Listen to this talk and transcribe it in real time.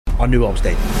I knew I was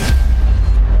dead.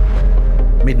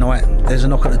 Midnight, there's a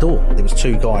knock at the door. There was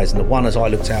two guys, and the one as I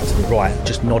looked out to the right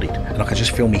just nodded, and I could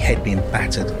just feel my head being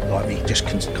battered, like me just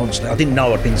constantly. I didn't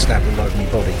know I'd been stabbed all over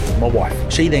my body. My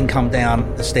wife, she then come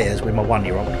down the stairs with my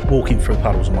 1-year-old, walking through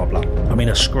puddles of my blood. I mean,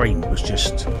 her scream was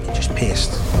just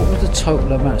pierced. What was the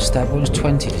total amount of stab wounds?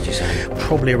 20, did you say?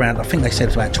 Probably around, I think they said it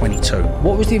was about 22.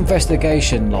 What was the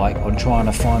investigation like on trying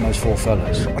to find those four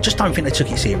fellas? I just don't think they took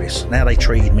it serious. Now they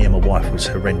treated me and my wife was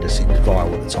horrendous. It was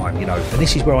vile at the time, you know. And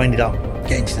this is where I ended up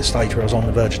getting to the stage where I was on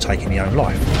the verge of taking my own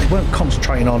life. They weren't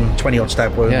concentrating on 20-odd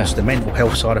stab wounds, the mental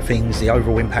health side of things, the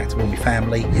overall impact on my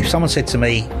family. If someone said to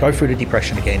me, go through the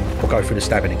depression again or go through the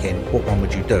stabbing again, what one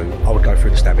would you do? I would go through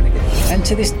the stabbing again. And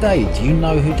to this day, do you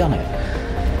know who done it?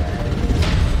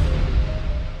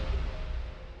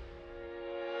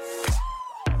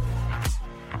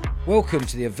 Welcome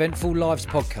to the Eventful Lives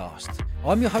podcast.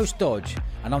 I'm your host Dodge,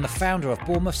 and I'm the founder of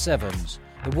Bournemouth Sevens,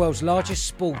 the world's largest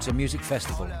sports and music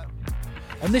festival.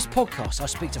 On this podcast, I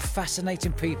speak to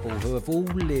fascinating people who have all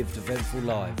lived eventful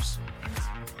lives.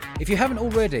 If you haven't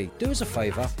already, do us a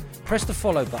favour, press the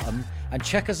follow button and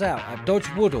check us out at Dodge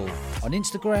Woodall on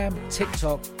Instagram,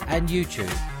 TikTok and YouTube,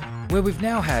 where we've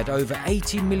now had over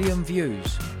 80 million views.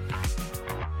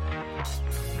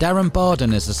 Darren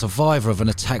Barden is a survivor of an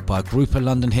attack by a group of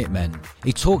London hitmen.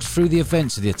 He talks through the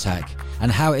events of the attack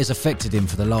and how it has affected him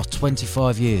for the last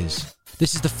 25 years.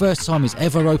 This is the first time he's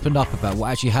ever opened up about what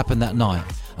actually happened that night,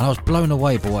 and I was blown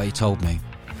away by what he told me.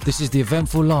 This is the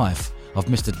eventful life of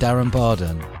Mr. Darren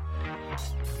Barden.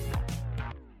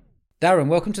 Darren,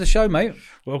 welcome to the show, mate.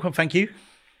 Welcome, thank you.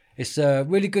 It's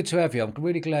really good to have you. I'm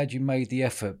really glad you made the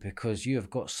effort because you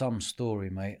have got some story,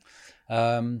 mate. So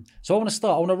I want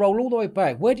to roll all the way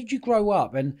back. Where did you grow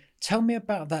up? And tell me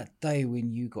about that day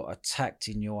when you got attacked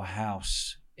in your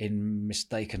house in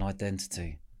mistaken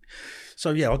identity.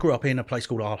 So yeah, I grew up in a place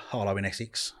called Harlow in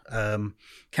Essex.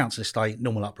 Council estate,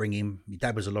 normal upbringing. My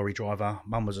dad was a lorry driver.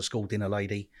 Mum was a school dinner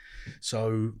lady.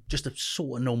 So just a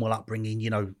sort of normal upbringing, you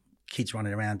know, kids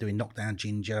running around doing knockdown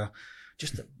ginger,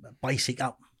 just a basic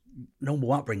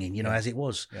normal upbringing, you know, as it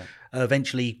was. Yeah.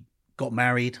 Eventually got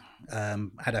married,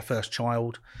 had our first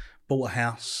child, bought a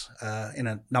house in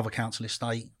another council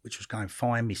estate, which was going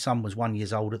fine. My son was 1 year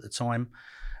old at the time.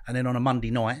 And then on a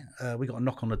Monday night, we got a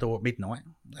knock on the door at midnight.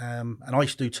 And I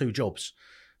used to do two jobs.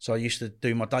 So I used to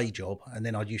do my day job, and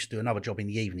then I used to do another job in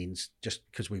the evenings just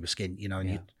because we were skint, you know,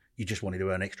 and you just wanted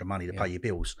to earn extra money to pay your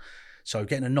bills. So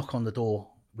getting a knock on the door,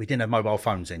 we didn't have mobile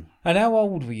phones in. And how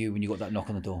old were you when you got that knock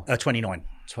on the door? 29.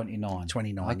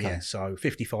 29, okay. Yeah. So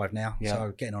 55 now,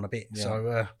 so getting on a bit. Yeah.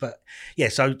 So,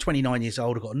 so 29 years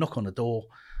old, I got a knock on the door.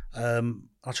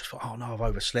 I just thought, oh no, I've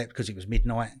overslept because it was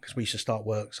midnight, because we used to start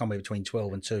work somewhere between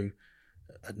 12 and 2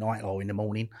 at night or in the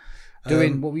morning.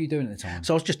 What were you doing at the time?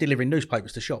 So I was just delivering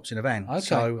newspapers to shops in a van. Okay.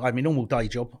 So I had my normal day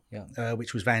job,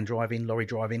 which was van driving, lorry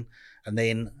driving. And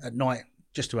then at night,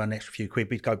 just to earn an extra few quid,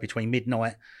 we'd go between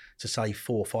midnight to say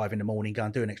 4 or 5 in the morning, go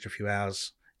and do an extra few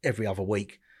hours every other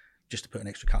week, just to put an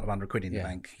extra couple of £100 in the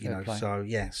bank, you know. Play. So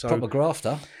so proper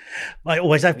grafter. I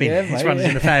always have been. It's runs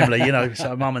in the family, you know.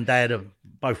 So mum and dad are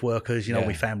both workers, you know.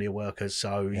 We family are workers.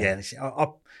 So it's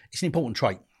an important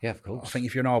trait. Yeah, of course. I think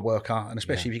if you're an hard worker, and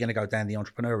especially if you're going to go down the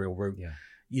entrepreneurial route,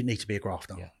 you need to be a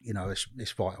grafter. Yeah. You know,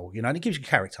 it's vital. You know, and it gives you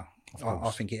character. I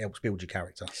think it helps build your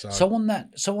character. So on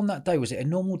that day, was it a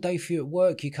normal day for you at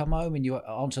work? You come home and you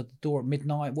answered the door at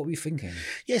midnight. What were you thinking?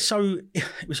 Yeah, so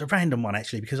it was a random one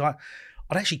actually, because I'd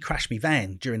actually crashed my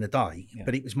van during the day,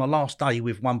 but it was my last day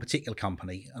with one particular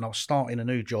company, and I was starting a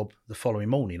new job the following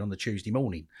morning, on the Tuesday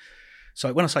morning.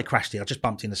 So when I say crashed it, I just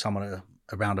bumped into someone at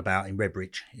a roundabout in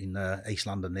Redbridge in East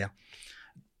London there.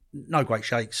 No great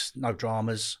shakes, no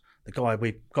dramas. The guy,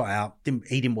 we got out,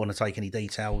 he didn't want to take any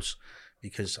details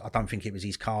because I don't think it was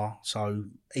his car. So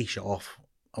he shut off,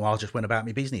 and I just went about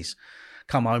my business.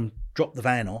 Come home, dropped the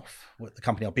van off with the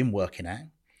company I've been working at.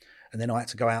 And then I had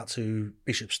to go out to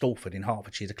Bishop Stortford in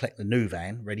Hertfordshire to collect the new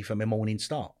van ready for my morning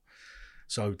start.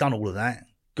 So done all of that,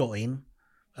 got in,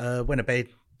 went to bed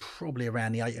probably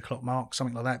around the 8 o'clock mark,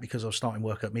 something like that, because I was starting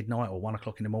work at midnight or 1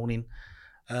 o'clock in the morning.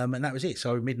 And that was it.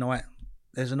 So midnight,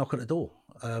 there's a knock at the door.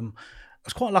 I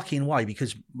was quite lucky in a way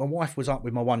because my wife was up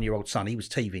with my 1 year old son. He was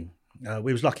teething.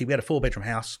 We was lucky. We had a 4-bedroom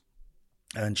house,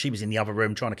 and she was in the other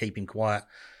room trying to keep him quiet,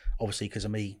 obviously because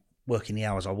of me working the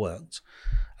hours I worked.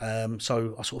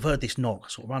 So I sort of heard this knock,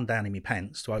 sort of run down in my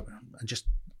pants to open, and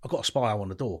I got a spy on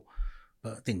the door,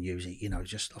 but I didn't use it, you know, I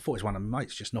thought it was one of my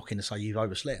mates just knocking to say you've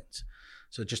overslept.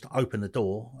 So just opened the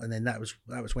door, and then that was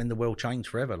when the world changed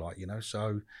forever, like, you know.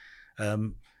 So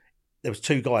there was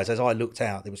two guys, as I looked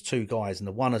out, and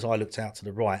the one as I looked out to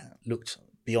the right looked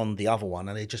beyond the other one,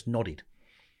 and they just nodded.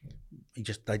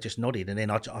 they just nodded. And then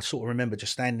I sort of remember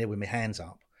just standing there with my hands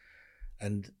up.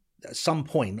 And at some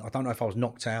point, I don't know if I was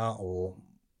knocked out or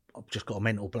I've just got a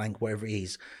mental blank, whatever it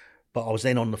is, but I was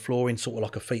then on the floor in sort of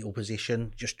like a fetal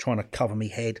position, just trying to cover my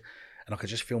head. And I could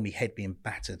just feel my head being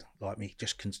battered, like me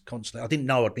just constantly. I didn't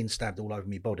know I'd been stabbed all over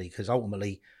my body, because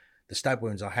ultimately the stab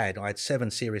wounds I had 7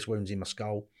 serious wounds in my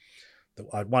skull.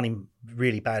 I had one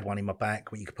really bad one in my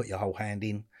back where you could put your whole hand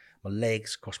in, my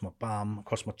legs, across my bum,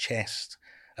 across my chest.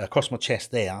 Across my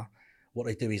chest there, what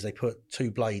they do is they put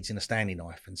 2 blades in a Stanley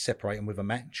knife and separate them with a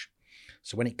match.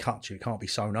 So when it cuts you, it can't be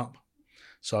sewn up.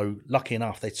 So lucky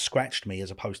enough, they scratched me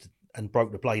and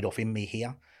broke the blade off in me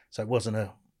here. So it wasn't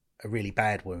a really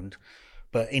bad wound.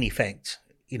 But in effect,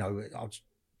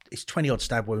 it's 20 odd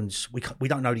stab wounds. We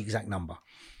don't know the exact number,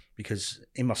 because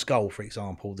in my skull, for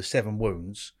example, the 7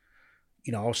 wounds,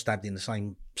 I was stabbed in the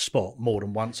same spot more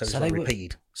than once, so it's like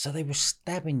repeated. So they were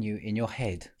stabbing you in your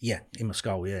head? Yeah, in my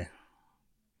skull, yeah.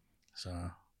 So,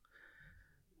 I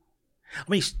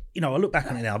mean, I look back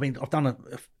on it now. I mean, I've done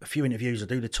a few interviews. I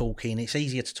do the talking. It's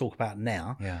easier to talk about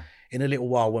now. Yeah. In a little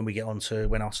while, when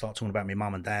I start talking about my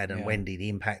mum and dad and Wendy, the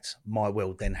impact my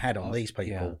world then had on these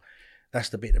people, that's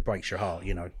the bit that breaks your heart,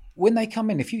 When they come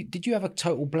in, did you have a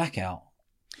total blackout?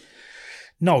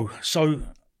 No. So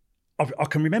I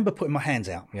can remember putting my hands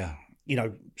out. Yeah.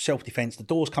 Self-defense, the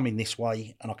door's coming this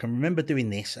way, and I can remember doing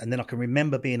this, and then I can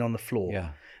remember being on the floor. Yeah.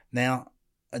 Now,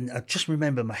 and I just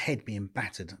remember my head being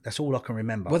battered. That's all I can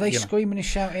remember. Were they screaming and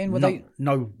shouting?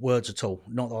 No words at all.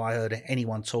 Not that I heard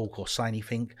anyone talk or say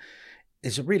anything.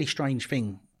 It's a really strange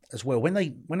thing as well. When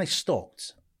they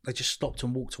stopped, they just stopped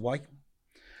and walked away.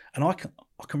 And I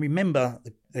can remember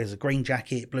there's a green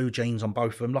jacket, blue jeans on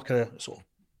both of them, like a sort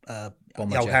of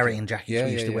the old Harrigan jackets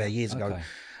we used to wear years ago.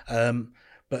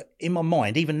 But in my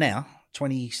mind, even now,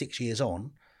 26 years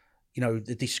on,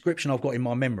 the description I've got in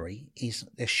my memory is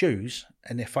their shoes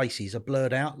and their faces are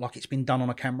blurred out, like it's been done on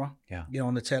a camera,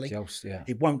 on the telly.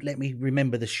 It won't let me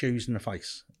remember the shoes and the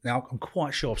face. Now, I'm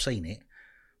quite sure I've seen it,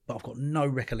 but I've got no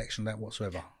recollection of that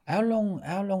whatsoever. How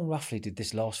long roughly did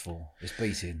this last for, this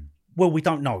beating? Well, we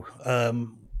don't know.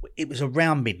 It was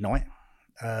around midnight.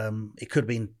 It could have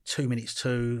been 2 minutes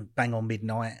to, bang on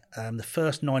midnight. The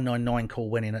first 999 call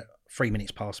went in at 3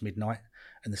 minutes past midnight,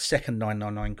 and the second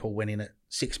 999 call went in at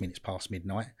 6 minutes past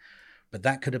midnight. But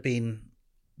that could have been,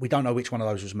 we don't know which one of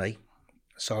those was me.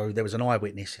 So there was an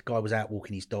eyewitness. A guy was out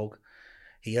walking his dog.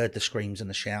 He heard the screams and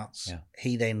the shouts. Yeah.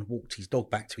 He then walked his dog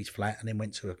back to his flat and then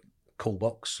went to a call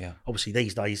box. Yeah. Obviously,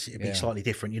 these days, it'd be slightly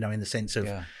different, in the sense of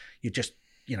you just,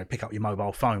 pick up your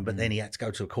mobile phone, but then he had to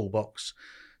go to a call box.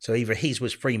 So either his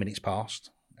was 3 minutes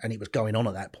past and it was going on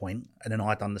at that point, and then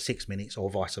I'd done the 6 minutes, or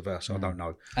vice versa. I don't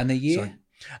know. And the year?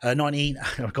 So,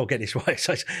 I've got to get this right.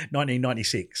 So it's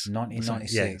 1996.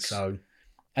 1996. Yeah, so...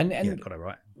 And got it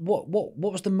right. What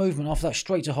was the movement after that?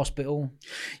 Straight to hospital?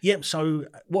 Yep. So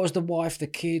what was the wife, the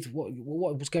kid?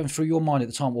 What was going through your mind at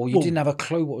the time? Or you didn't have a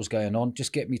clue what was going on?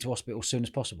 Just get me to hospital as soon as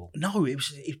possible. No,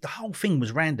 the whole thing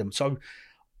was random. So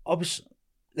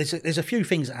there's a few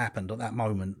things that happened at that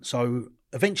moment. So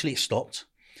eventually it stopped,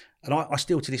 and I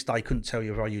still to this day couldn't tell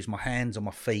you if I used my hands or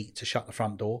my feet to shut the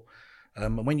front door.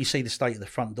 And when you see the state of the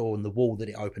front door and the wall that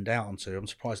it opened out onto, I'm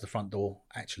surprised the front door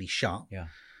actually shut. Yeah.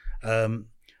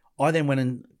 I then went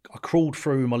and I crawled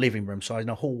through my living room. So in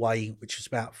a hallway, which was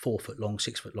about 4 foot long,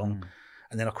 6 foot long.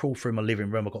 And then I crawled through my living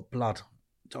room. I got blood.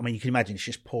 I mean, you can imagine it's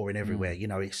just pouring everywhere.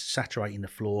 It's saturating the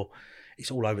floor.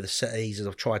 It's all over the settees as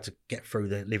I've tried to get through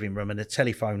the living room. And the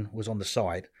telephone was on the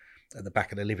side at the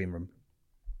back of the living room.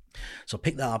 So I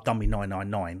picked that up, done me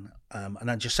 999, and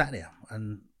then just sat there.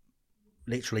 And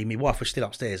literally, my wife was still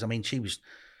upstairs. I mean, she was,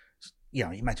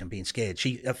 imagine being scared.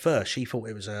 At first, she thought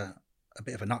it was a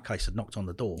bit of a nutcase had knocked on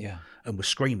the door and was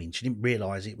screaming. She didn't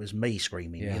realise it was me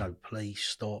screaming, please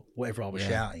stop, whatever I was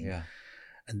shouting. Yeah.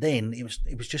 And then it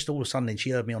was just all of a sudden she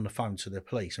heard me on the phone to the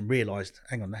police and realised,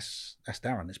 hang on, that's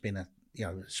Darren. It's been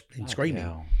been screaming.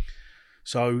 Yeah.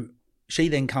 So she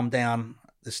then come down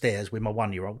the stairs with my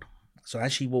 1-year-old. So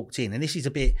as she walked in, and this is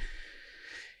a bit,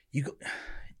 you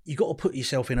got to put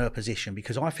yourself in her position,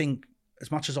 because I think,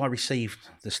 as much as I received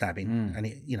the stabbing, and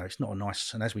it's not a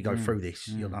nice, and as we go through this,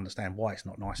 you'll understand why it's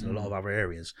not nice in a lot of other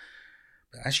areas.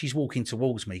 But as she's walking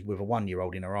towards me with a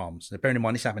 1-year-old in her arms, now bearing in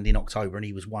mind this happened in October and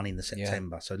he was 1 in the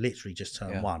September, so literally just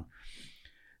turned 1.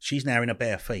 She's now in her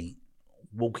bare feet,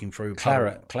 walking through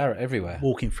claret everywhere,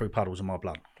 walking through puddles of my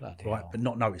blood, bloody right, hell. but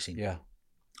not noticing. Yeah,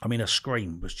 I mean, her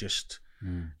scream was just,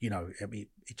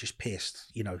 it just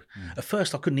pierced. At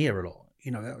first I couldn't hear a lot.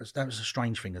 That was a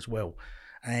strange thing as well,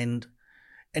 and.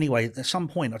 Anyway, at some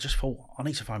point, I just thought, I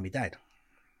need to phone my dad.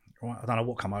 Right? I don't know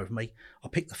what come over me. I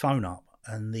picked the phone up,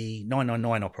 and the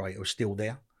 999 operator was still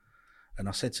there. And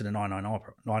I said to the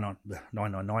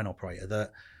 999 operator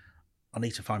that I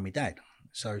need to phone my dad.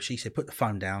 So she said, put the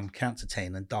phone down, count to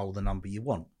 10 and dial the number you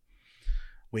want,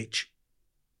 which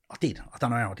I did. I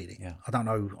don't know how I did it. Yeah. I don't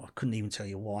know. I couldn't even tell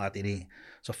you why I did it.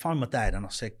 So I phoned my dad and I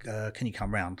said, can you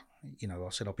come round? You know, I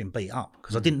said, I've been beat up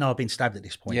because I didn't know I'd been stabbed at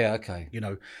this point. Yeah, okay. You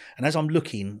know, and as I'm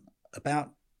looking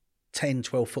about 10,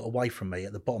 12 foot away from me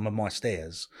at the bottom of my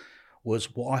stairs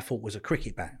was what I thought was a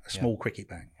cricket bat, a small cricket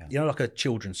bat, you know, like a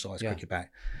children's size cricket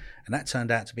bat. And that turned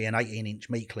out to be an 18-inch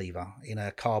meat cleaver in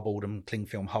a cardboard and cling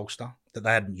film holster that they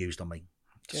hadn't used on me.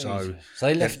 Jesus. So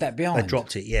they left that behind? They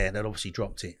dropped it, yeah. They'd obviously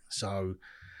dropped it. So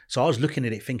I was looking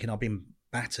at it thinking I'd been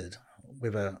battered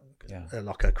with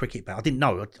like a cricket bat. I didn't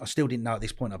know. I still didn't know at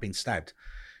this point I'd been stabbed.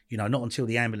 You know, not until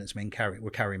the ambulance men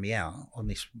were carrying me out on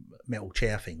this metal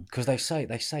chair thing. Because they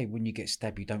say when you get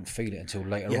stabbed, you don't feel it until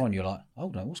later on. You're like,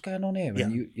 hold on, what's going on here?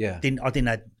 And I didn't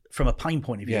have, from a pain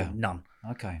point of view, none.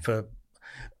 Okay. For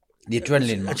the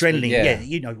adrenaline. Adrenaline,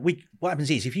 You know, what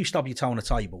happens is if you stub your toe on a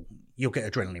table, you'll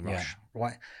get adrenaline rush,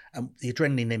 right? And the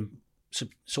adrenaline then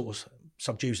sort of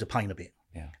subdues the pain a bit.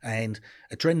 Yeah. And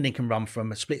adrenaline can run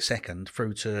from a split second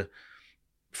through to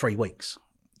 3 weeks.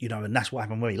 You know, and that's what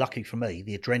happened with me. Luckily for me,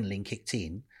 the adrenaline kicked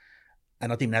in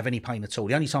and I didn't have any pain at all.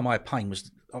 The only time I had pain was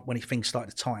when things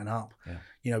started to tighten up,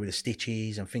 you know, with the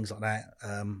stitches and things like that.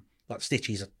 Like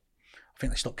stitches, I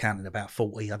think they stopped counting about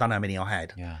 40. I don't know how many I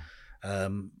had. Yeah.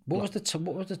 What was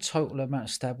the total amount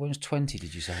of stab wounds? 20,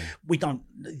 did you say? We don't,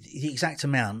 the exact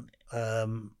amount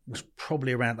was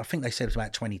probably around, I think they said it was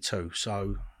about 22.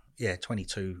 So, yeah,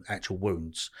 22 actual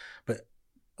wounds. But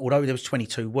although there was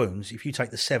 22 wounds, if you take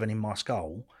the 7 in my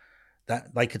skull,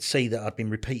 that they could see that I'd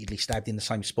been repeatedly stabbed in the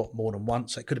same spot more than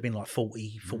once. So it could have been like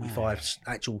 40, 45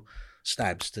 actual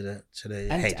stabs to the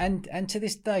head. And to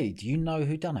this day, do you know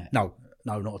who done it? No,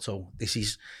 not at all. This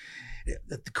is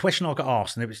the question I got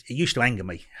asked, and it used to anger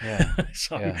me. Yeah.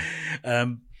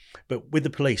 But with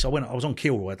the police, I was on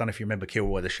Kilroy. I don't know if you remember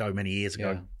Kilroy, the show many years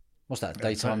ago. Yeah. What's that?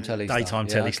 Daytime telly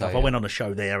stuff. I went on a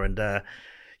show there and,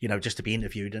 you know, just to be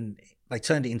interviewed, and they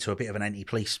turned it into a bit of an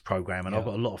anti-police program. And I've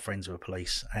got a lot of friends who are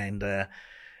police, and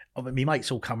my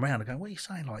mates all come round and go, "What are you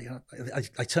saying?" Like, you know,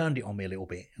 they turned it on me a little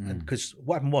bit, because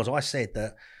what happened was I said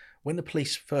that when the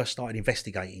police first started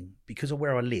investigating, because of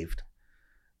where I lived,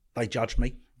 they judged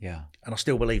me. Yeah, and I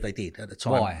still believe they did at the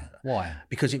time. Why?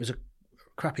 Because it was a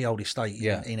crappy old estate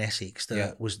in Essex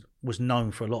that was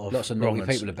known for lots of naughty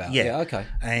people about. Yeah, okay.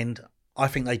 And I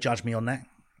think they judged me on that.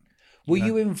 Were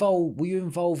you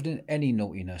involved in any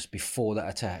naughtiness before that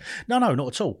attack? No, not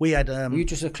at all. We had. Were you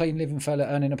just a clean living fella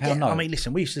earning a pound note? I mean,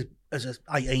 listen, we used to, as an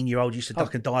 18-year-old, used to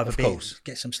duck and dive a bit,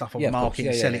 get some stuff on the market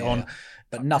and sell it on.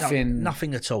 But nothing.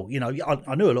 Nothing at all. You know,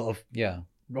 I knew a lot of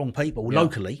wrong people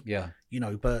locally. Yeah. You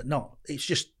know, but not. It's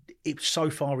just it's so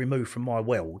far removed from my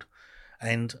world,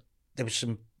 and there was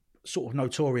some sort of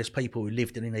notorious people who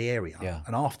lived in the area. Yeah.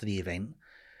 And after the event,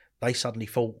 they suddenly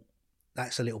thought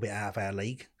that's a little bit out of our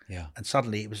league. Yeah. And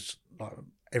suddenly it was like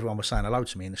everyone was saying hello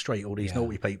to me in the street, all these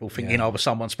naughty people thinking I was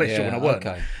someone special when I weren't.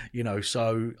 Okay. You know,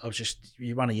 so I was just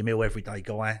you run your mill everyday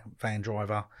guy, van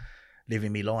driver,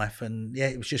 living my life. And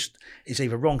it was just, it's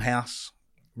either wrong house,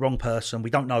 wrong person. We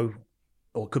don't know,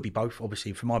 or it could be both.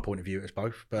 Obviously, from my point of view, it's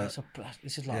both. But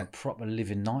this is like a proper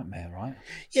living nightmare, right?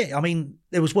 Yeah, I mean,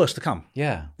 there was worse to come.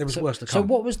 Yeah. There was worse to come.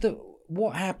 So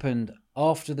what happened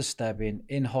after the stabbing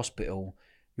in hospital?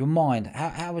 Your mind,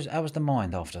 how was the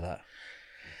mind after that?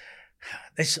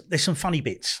 There's some funny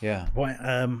bits. Yeah.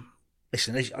 Right.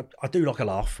 Listen, I do like a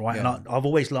laugh, right? Yeah. And I've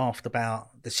always laughed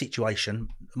about the situation.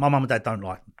 My mum and dad don't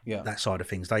like that side of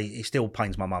things. It still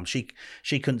pains my mum. She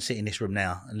couldn't sit in this room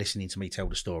now and listening to me tell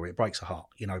the story. It breaks her heart,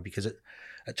 you know, because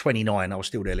at 29, I was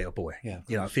still their little boy. Yeah.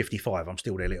 You know, at 55, I'm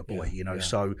still their little boy, you know. Yeah.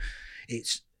 So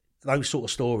it's those sort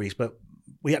of stories. But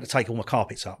we had to take all my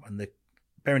carpets up. And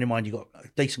bearing in mind, you got a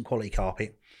decent quality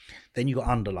carpet. Then you got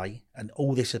underlay, and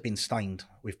all this had been stained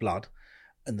with blood,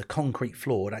 and the concrete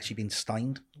floor had actually been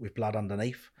stained with blood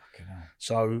underneath. Okay.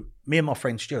 So me and my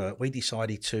friend Stuart, we thought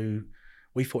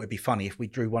it'd be funny if we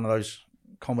drew one of those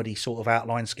comedy sort of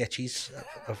outline sketches.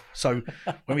 So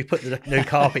when we put the new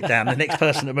carpet down, the next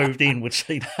person that moved in would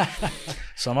see that.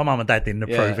 So my mum and dad didn't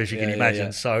approve, as you can imagine.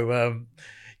 Yeah. So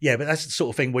but that's the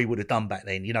sort of thing we would have done back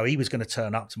then. You know, he was going to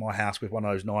turn up to my house with one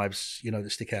of those knives, you know, that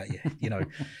stick out you know.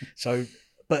 So,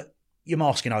 but you're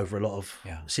masking over a lot of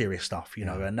serious stuff, you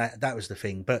know, and that was the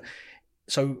thing. But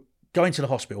so going to the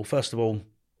hospital, first of all,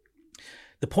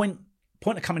 the point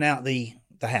of coming out the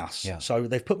house. Yeah. So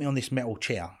they've put me on this metal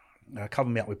chair,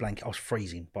 covered me up with blanket. I was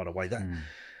freezing, by the way.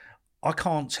 I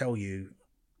can't tell you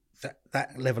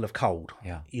that level of cold.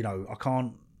 Yeah. You know, I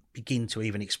can't begin to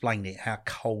even explain it, how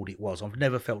cold it was. I've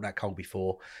never felt that cold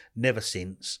before, never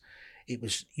since.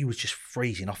 You was just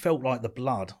freezing. I felt like the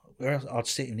blood, where I'd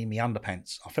sitting in my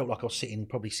underpants, I felt like I was sitting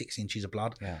probably 6 inches of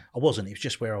blood. Yeah. I wasn't, it was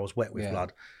just where I was wet with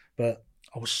blood. But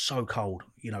I was so cold,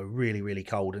 really, really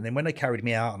cold. And then when they carried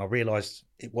me out and I realised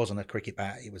it wasn't a cricket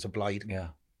bat, it was a blade. Yeah.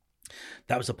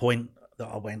 That was the point that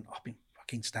I went, I've been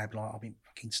fucking stabbed.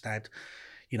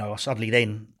 I suddenly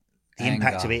then, the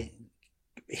impact of it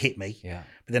hit me. Yeah.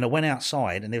 But then I went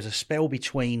outside and there was a spell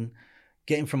between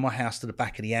getting from my house to the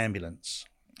back of the ambulance.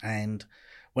 And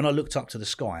when I looked up to the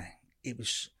sky, it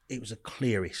was the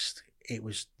clearest. It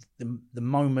was the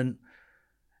moment.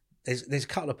 There's a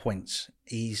couple of points.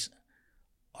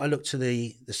 I look to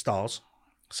the stars,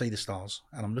 see the stars,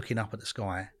 and I'm looking up at the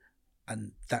sky,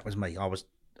 and that was me. I was,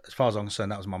 as far as I'm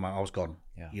concerned, that was my moment. I was gone.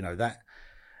 Yeah.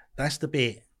 That's the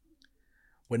bit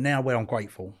where I'm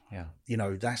grateful. Yeah.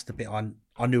 That's the bit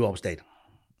I knew I was dead.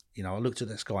 I looked at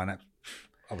the sky and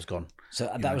I was gone. So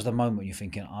that was the moment you're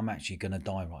thinking, I'm actually going to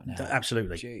die right now.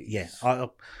 Absolutely. Jeez. Yeah.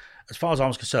 As far as I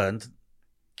was concerned,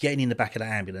 getting in the back of the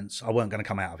ambulance, I weren't going to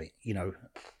come out of it.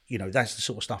 That's the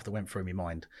sort of stuff that went through my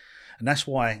mind. And that's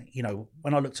why,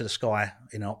 when I look to the sky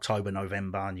in October,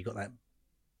 November, and you've got that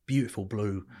beautiful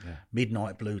blue,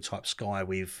 midnight blue type sky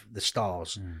with the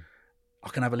stars, I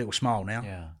can have a little smile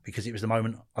now because it was the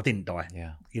moment I didn't die.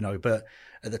 Yeah. But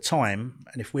at the time,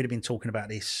 and if we'd have been talking about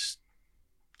this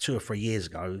 2 or 3 years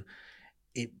ago,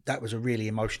 that was a really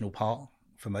emotional part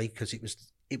for me because it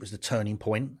was the turning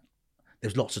point.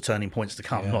 There's lots of turning points to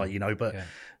come, but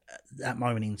that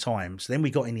moment in time. So then we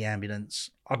got in the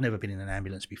ambulance. I'd never been in an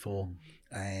ambulance before.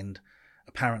 And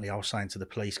apparently I was saying to the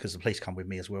police, because the police come with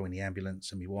me as well in the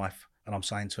ambulance and my wife, and I'm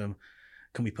saying to them,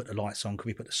 can we put the lights on? Can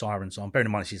we put the sirens on? Bearing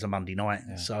in mind, this is a Monday night.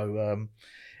 Yeah. So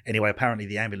anyway, apparently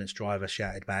the ambulance driver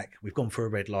shouted back, we've gone for a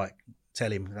red light.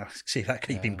 Tell him, see if that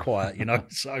keep him quiet,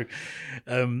 So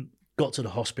got to the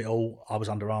hospital. I was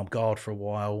under armed guard for a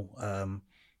while.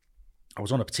 I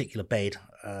was on a particular bed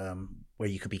where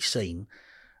you could be seen.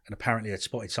 And apparently I'd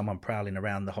spotted someone prowling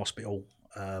around the hospital.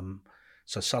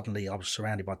 So suddenly I was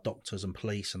surrounded by doctors and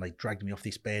police, and they dragged me off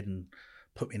this bed and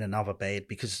put me in another bed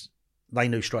because they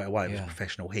knew straight away it was a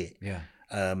professional hit. Yeah.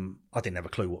 I didn't have a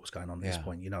clue what was going on at this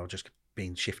point, just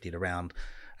being shifted around,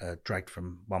 dragged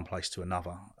from one place to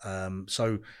another.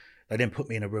 So they then put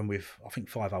me in a room with, I think,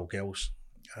 5 old girls,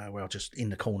 where I was just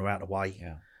in the corner out of the way.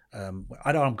 Yeah. I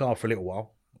had armed guard for a little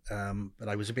while, but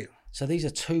I was a bit... So these are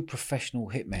 2 professional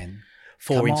hitmen.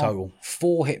 4 in total.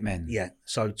 4 hitmen. Yeah.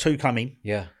 So 2 come in.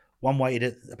 Yeah. One waited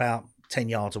at about 10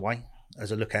 yards away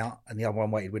as a lookout, and the other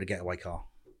one waited with a getaway car.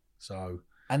 So...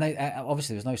 And they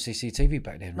obviously there was no CCTV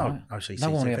back then, right? No CCTV. No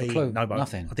one had a clue.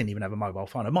 Nothing. I didn't even have a mobile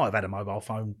phone. I might have had a mobile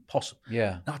phone, possibly.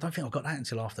 Yeah. No, I don't think I got that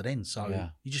until after then. So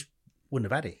you just wouldn't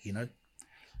have had it,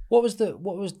 What was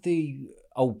the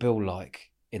old Bill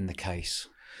like in the case?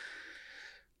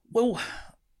 Well,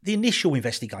 the initial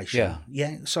investigation.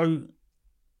 Yeah. So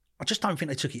I just don't think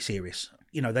they took it serious.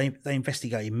 They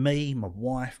investigated me, my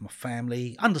wife, my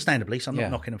family, understandably. So I'm not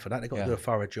knocking them for that. They've got to do a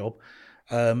thorough job.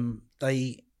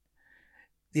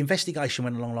 The investigation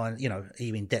went along the line, are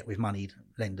you in debt with money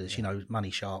lenders,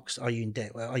 money sharks? Are you in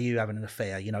debt? Are you having an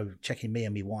affair? Checking me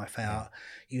and my wife out.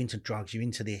 You into drugs? You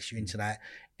into this? You into that?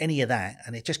 Any of that?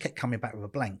 And it just kept coming back with a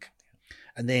blank.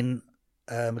 And then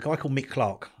a guy called Mick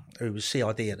Clark, who was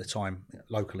CID at the time,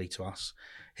 locally to us,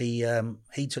 he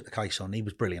took the case on. He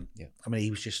was brilliant. Yeah. I mean,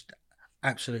 he was just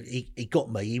absolutely, he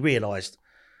got me. He realised,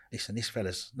 listen, this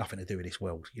fella's nothing to do with this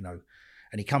world, And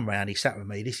he come round, he sat with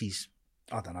me. This is,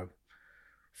 I don't know,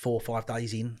 4 or 5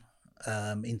 days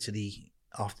into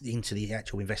the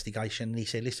actual investigation, and he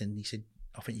said, listen,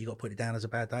 I think you got to put it down as a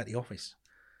bad day at the office.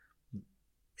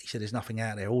 He said, there's nothing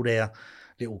out there. All their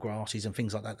little grasses and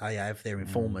things like that they have, their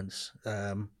informants,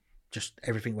 just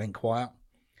everything went quiet.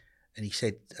 And he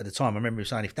said, at the time, I remember him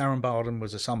saying, if Darren Barden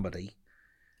was a somebody,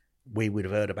 we would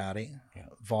have heard about it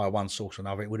via one source or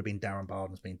another. It would have been Darren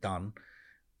Barden's been done.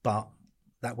 But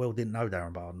that world didn't know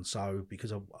Darren Barden, so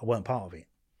because I weren't part of it.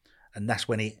 And that's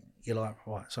when you're like,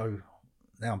 right, so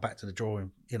now I'm back to the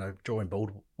drawing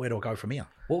board. Where do I go from here?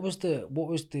 What was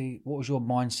your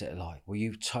mindset like? Were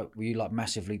you like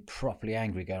massively, properly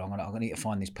angry, going, I'm gonna need to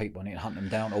find these people, I need to hunt them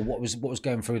down, or what was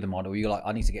going through the mind? Or were you like,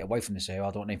 I need to get away from this area, I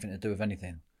don't want anything to do with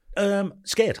anything?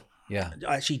 Scared. Yeah.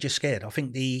 Actually, just scared. I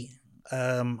think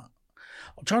I'm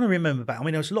trying to remember back. I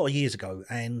mean, it was a lot of years ago,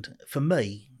 and for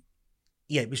me,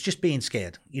 it was just being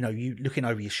scared. You looking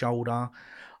over your shoulder.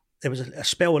 There was a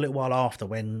spell a little while after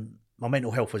when my mental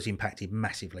health was impacted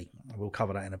massively. We'll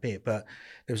cover that in a bit. But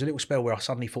there was a little spell where I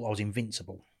suddenly thought I was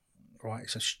invincible right?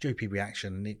 It's a stupid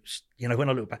reaction. And it's, you know, when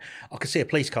I look back, I could see a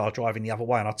police car driving the other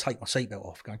way and I'd take my seatbelt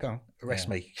off, go on, arrest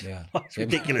me. Yeah. It's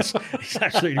ridiculous. It's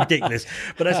absolutely ridiculous.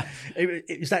 But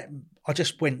it was that, I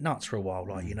just went nuts for a while,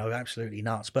 like, you know, absolutely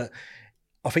nuts. But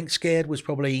I think scared was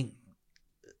probably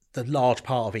the large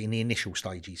part of it in the initial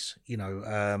stages, you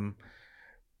know.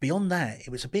 Beyond that, it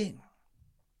was a bit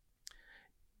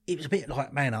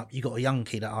like, man up, you got a young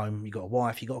kid at home, you got a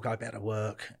wife, you got to go back to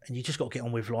work, and you just got to get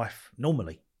on with life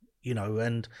normally, you know,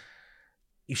 and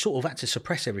you sort of had to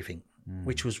suppress everything,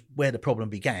 which was where the problem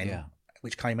began,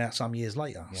 which came out some years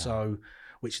later. Yeah. So,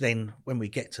 which then, when we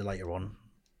get to later on,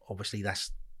 obviously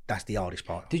that's the hardest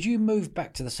part. Did you move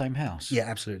back to the same house? Yeah,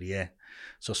 absolutely, yeah.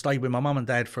 So I stayed with my mum and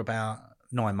dad for about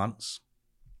 9 months.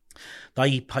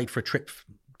 They paid for a trip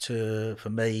for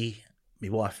me, my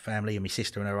wife, family, and my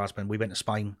sister and her husband. We went to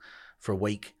Spain for a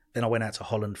week. Then I went out to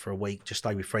Holland for a week, just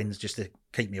stay with friends, just to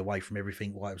keep me away from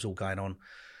everything while it was all going on.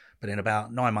 But then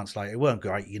about 9 months later, it weren't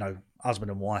great, you know,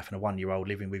 husband and wife and a 1-year-old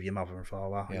living with your mother and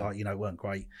father, like, you know, it weren't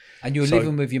great. And you were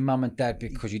living with your mum and dad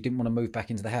because you didn't want to move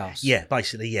back into the house? Yeah,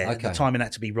 basically, yeah. Okay. The timing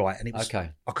had to be right. And it was,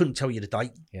 I couldn't tell you the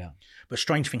date. Yeah. But a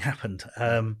strange thing happened.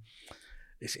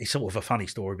 It's sort of a funny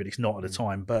story, but it's not at the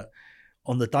time. But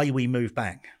on the day we moved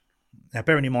back, now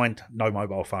bearing in mind, no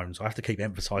mobile phones. I have to keep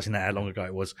emphasising that, how long ago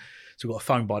it was. So we got a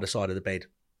phone by the side of the bed.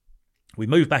 We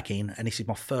moved back in, and this is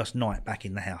my first night back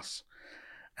in the house.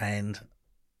 And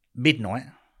midnight,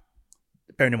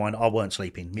 bearing in mind I weren't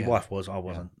sleeping, my wife was, I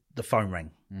wasn't, the phone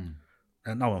rang.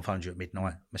 And no one phones you at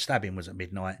midnight. My stabbing was at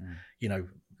midnight, you know,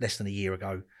 less than a year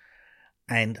ago.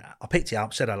 And I picked it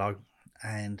up, said hello,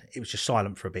 and it was just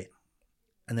silent for a bit.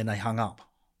 And then they hung up.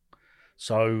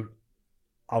 So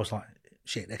I was like,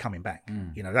 shit, they're coming back.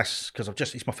 You know, that's because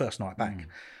it's my first night back.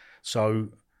 So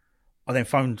I then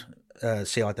phoned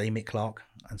CID, Mick Clark,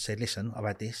 and said, listen, I've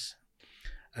had this.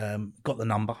 Got the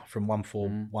number from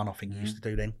 141, I think he used to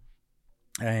do then.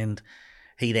 And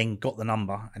he then got the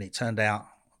number, and it turned out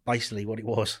basically what it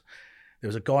was. There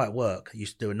was a guy at work who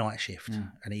used to do a night shift,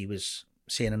 and he was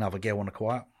seeing another girl on the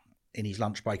quiet in his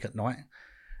lunch break at night,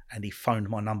 and he phoned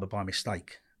my number by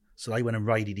mistake. So they went and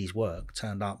raided his work,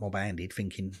 turned up mob-handed,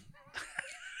 thinking...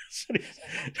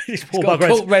 He's got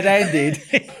caught red-handed.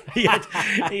 he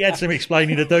had some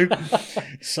explaining to do.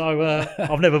 So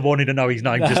I've never wanted to know his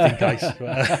name, just in case.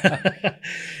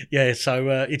 So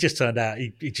it just turned out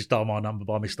he just dialed my number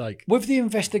by mistake. With the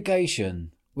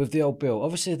investigation, with the old Bill,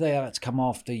 obviously they had to come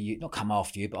after you, not come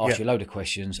after you, but ask you a load of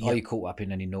questions. Are you caught up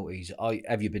in any naughties?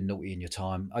 Have you been naughty in your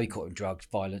time? Are you caught in drugs,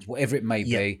 violence, whatever it may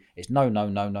be? It's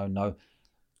no.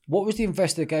 What was the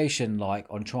investigation like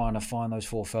on trying to find those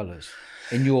 4 fellas,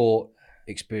 in your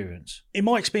experience? In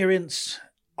my experience,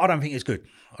 I don't think it's good.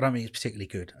 I don't think it's particularly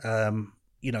good.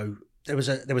 You know, there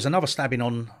was another stabbing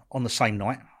on the same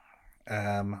night,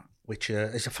 which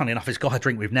is funny enough. This guy I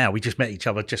drink with now, we just met each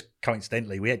other just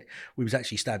coincidentally. We was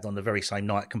actually stabbed on the very same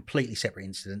night, completely separate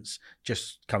incidents,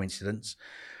 just coincidence.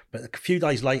 But a few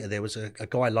days later, there was a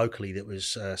guy locally that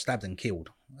was stabbed and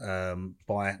killed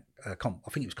by, I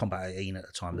think it was Combat 18 at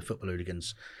the time, the football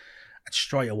hooligans. And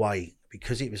straight away,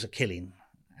 because it was a killing,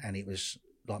 and it was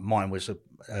like mine was a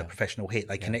professional hit,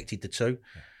 they connected the two.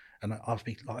 Yeah. And I'd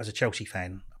be like, as a Chelsea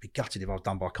fan, I'd be gutted if I was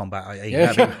done by Combat 18.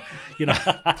 Yeah. You know,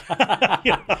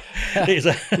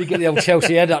 you get the old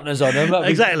Chelsea head-uppers on them.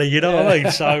 Exactly, you know what I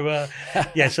mean? So,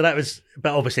 so that was,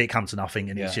 but obviously it come to nothing,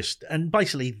 and it's just, and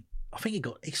basically, I think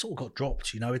it sort of got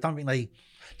dropped, you know. I don't think they...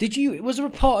 Was there a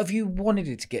part of you wanted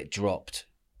it to get dropped?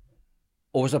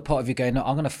 Or was there a part of you going, no,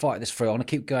 I'm going to fight this through, I'm going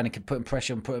to keep going and keep putting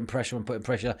pressure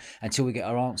until we get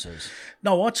our answers?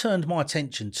 No, I turned my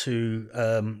attention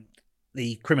to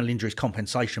the Criminal Injuries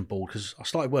Compensation Board, because I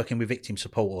started working with victim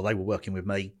support, or they were working with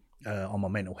me on my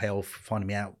mental health, finding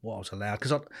me out what I was allowed.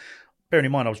 Because bearing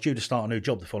in mind, I was due to start a new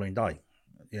job the following day,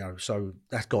 you know, so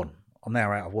that's gone. I'm now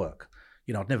out of work.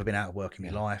 You know, I'd never been out of work in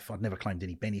my life. I'd never claimed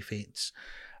any benefits.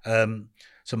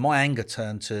 So my anger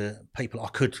turned to people I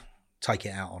could take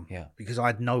it out on, because I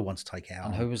had no one to take it out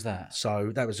on. And who was that?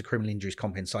 So that was the Criminal Injuries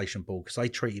Compensation Board, because they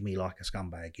treated me like a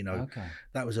scumbag, you know. Okay.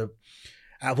 That was out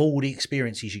of all the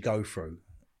experiences you go through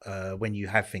when you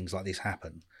have things like this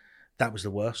happen, that was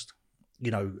the worst.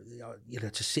 You know,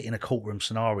 to sit in a courtroom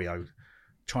scenario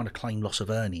trying to claim loss of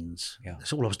earnings.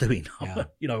 That's all I was doing.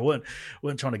 You know,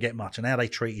 weren't trying to get much. And how they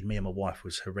treated me and my wife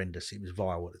was horrendous. It was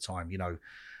vile at the time, you know.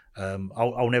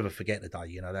 I'll never forget the day,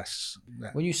 you know.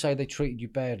 When you say they treated you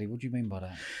badly, what do you mean by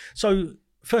that? So,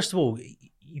 first of all,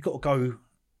 you've got to go,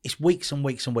 it's weeks and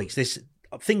weeks and weeks.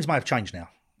 Things may have changed now,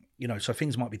 you know, so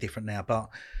things might be different now. But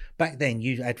back then,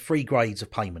 you had 3 grades of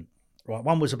payment, right?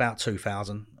 One was about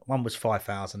 2,000, one was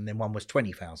 5,000, then one was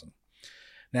 20,000.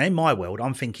 Now, in my world,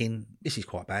 I'm thinking, this is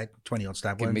quite bad, 20 odd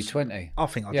stab wounds. Give me 20. I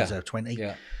think I deserve 20.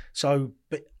 Yeah. So,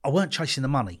 but I weren't chasing the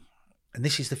money. And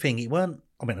this is the thing,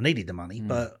 I needed the money,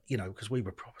 but, because we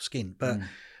were proper skinned. But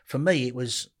for me, it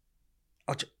was,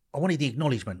 I wanted the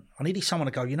acknowledgement. I needed someone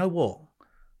to go, you know what?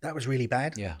 That was really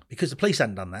bad. Yeah. Because the police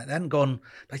hadn't done that. They hadn't gone,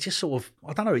 they just sort of,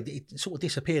 I don't know, it sort of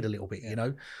disappeared a little bit, And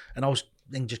I was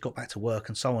then just got back to work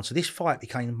and so on. So this fight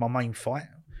became my main fight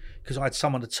because I had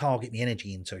someone to target my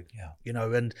energy into,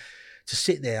 and to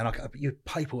sit there and you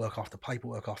paperwork after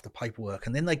paperwork after paperwork.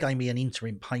 And then they gave me an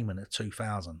interim payment of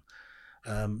 2,000.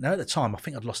 Now at the time, I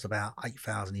think I'd lost about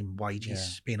 8,000 in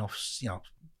wages, being off,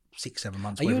 6-7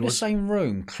 months. Are you in the same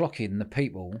room clocking the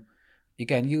people?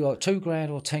 Again, you got 2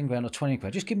 grand or 10 grand or 20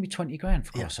 grand. Just give me 20 grand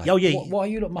for God's sake. Oh, yeah. What are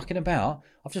you lot mucking about?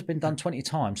 I've just been done 20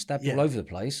 times, stabbed all over the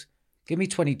place. Give me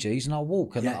 20 G's and I'll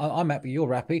walk. And I'm happy,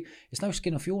 you're happy. It's no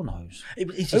skin off your nose.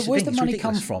 Where's the money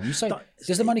come from? You say,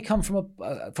 does the money come from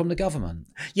the government?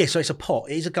 Yeah, so it's a pot.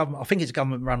 It is a government. I think it's a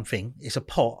government-run thing. It's a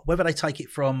pot. Whether they take it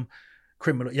from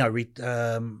criminal,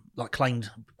 like claimed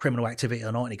criminal activity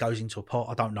or not, and it goes into a pot,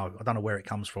 I don't know. I don't know where it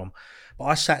comes from. But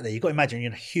I sat there. You've got to imagine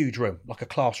you're in a huge room, like a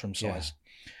classroom size.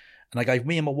 And they gave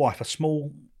me and my wife a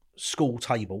small school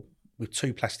table with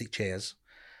 2 plastic chairs.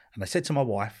 And they said to my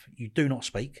wife, you do not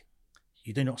speak.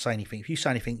 You do not say anything. If you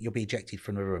say anything, you'll be ejected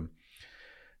from the room.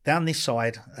 Down this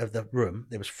side of the room,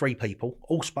 there was 3 people,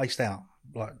 all spaced out,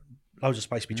 like loads of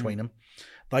space between them.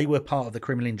 They were part of the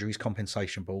Criminal Injuries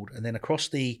Compensation Board. And then across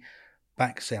the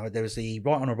back side, there was the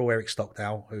Right Honourable Eric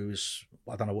Stockdale, who's,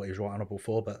 I don't know what he was Right Honourable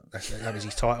for, but that was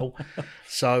his title.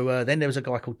 So then there was a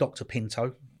guy called Dr.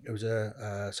 Pinto, who was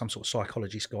some sort of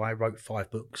psychologist guy, wrote 5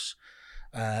 books.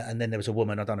 And then there was a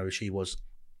woman, I don't know who she was,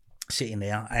 sitting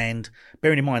there. And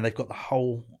bearing in mind, they've got the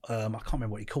whole, I can't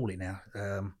remember what you call it now,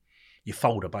 your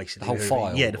folder basically. The whole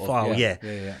file. Yeah, the file,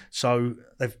 yeah. So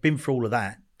they've been through all of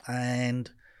that. And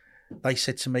they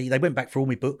said to me, they went back for all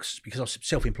my books because I was a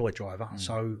self-employed driver.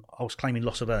 So I was claiming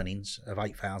loss of earnings of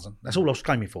 8,000. That's all I was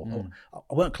claiming for.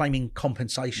 I weren't claiming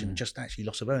compensation, just actually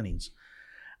loss of earnings.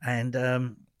 And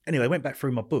anyway, I went back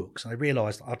through my books and I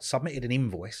realised I'd submitted an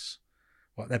invoice.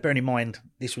 Right, now, bearing in mind,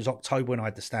 this was October when I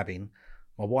had the stabbing.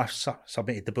 My wife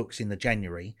submitted the books in the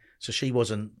January, so she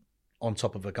wasn't on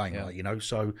top of her game,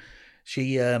 So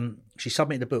she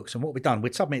submitted the books, and what we'd done,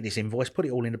 we'd submitted this invoice, put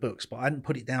it all in the books, but I hadn't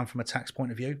put it down from a tax point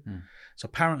of view. So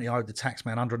apparently I owed the tax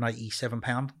man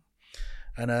 £187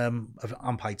 and of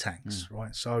unpaid tax,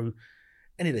 right? So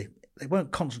anyway, they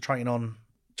weren't concentrating on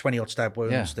 20 odd stab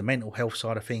wounds, the mental health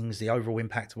side of things, the overall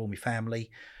impact of all my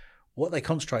family. What they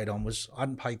concentrated on was I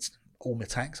hadn't paid all my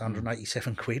tax,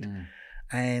 187 quid.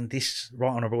 And this Right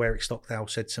Honourable Eric Stockdale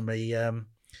said to me,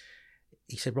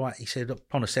 he said,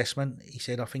 upon assessment, he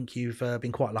said, I think you've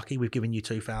been quite lucky. We've given you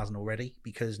 2,000 already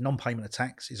because non-payment of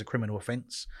tax is a criminal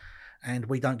offence and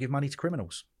we don't give money to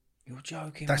criminals. You're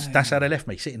joking, That's how they left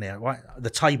me, sitting there, right? The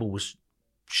table was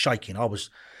shaking. I was,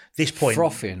 this point...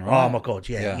 Frothing, right? Oh, my God,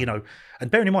 yeah. And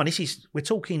bearing in mind, we're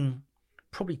talking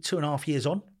probably 2.5 years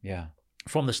on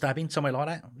from the stabbing, somewhere like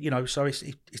that, so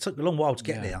it took a long while to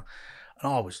get there.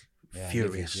 And I was...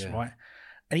 furious, right?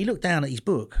 And he looked down at his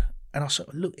book, and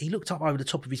he looked up over the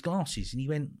top of his glasses, and he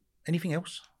went, "Anything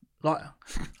else?" Like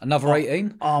another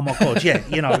 18? Oh my God, yeah.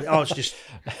 I was just.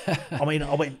 I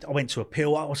went to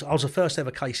appeal. I was the first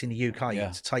ever case in the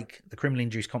UK to take the Criminal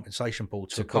Injuries Compensation Board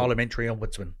to a parliamentary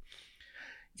ombudsman.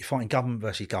 You're fighting government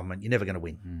versus government. You're never going to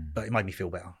win, but it made me feel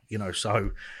better,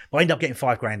 So I ended up getting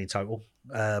 £5,000 in total.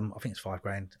 I think it's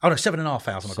 £5,000. Oh no,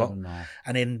 7,500 I got.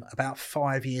 And then about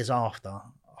 5 years after,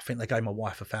 I think they gave my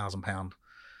wife £1,000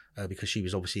 because she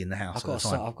was obviously in the house at the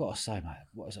time. I've got to say,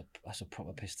 mate, that's a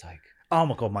proper piss take. Oh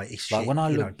my God, mate, it's like shit. When I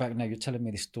look back now, you're telling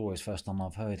me this story is the first time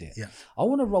I've heard it. Yeah. I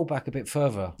want to roll back a bit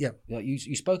further. Yeah.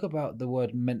 You spoke about the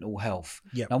word mental health.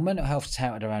 Yeah. Now, mental health's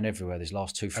touted around everywhere these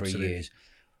last 2-3 years.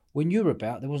 When you were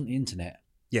about, there wasn't the internet.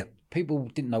 Yeah. People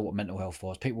didn't know what mental health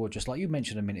was. People were just like you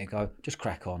mentioned a minute ago, just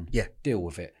crack on. Yeah. Deal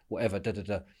with it, whatever,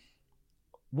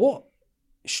 What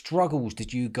struggles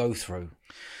did you go through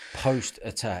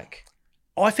post-attack?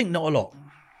 I think not a lot.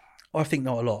 I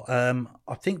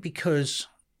think because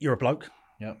you're a bloke,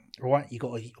 right? You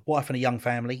got a wife and a young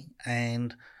family,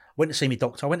 and went to see my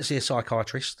doctor. I went to see a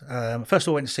psychiatrist. First of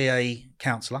all, I went to see a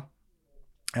counsellor,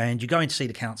 and you go in to see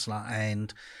the counsellor,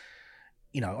 and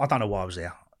I don't know why I was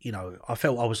there. I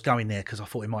felt I was going there because I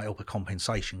thought it might help a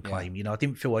compensation claim. I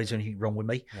didn't feel there was anything wrong with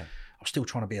me. Yeah. I was still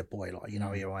trying to be a boy,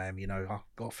 here I am, I've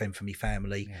got to fend for my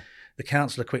family. Yeah. The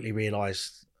counsellor quickly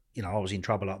realised, I was in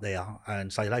trouble up there,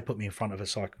 and so they put me in front of a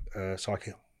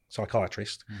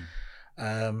psychiatrist.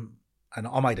 And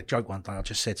I made a joke one day. I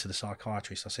just said to the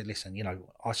psychiatrist, I said, listen,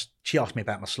 she asked me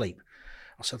about my sleep.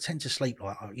 I said, I tend to sleep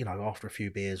like, after a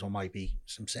few beers or maybe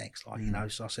some sex, like,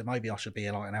 so I said, maybe I should be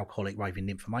like an alcoholic raving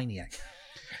nymphomaniac.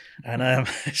 And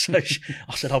so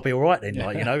I said, I'll be all right then,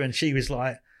 like, and she was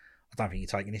like, I don't think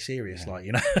you're taking this serious, like,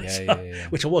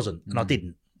 which I wasn't, and I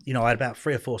didn't. I had about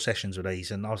 3 or 4 sessions with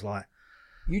these, and I was like...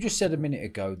 You just said a minute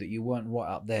ago that you weren't right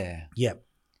up there. Yeah.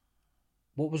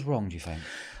 What was wrong, do you think?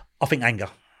 I think anger.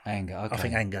 Anger, okay. I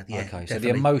think anger, yeah. Okay, definitely. So the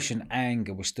emotion,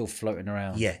 anger, was still floating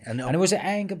around. Yeah. And was it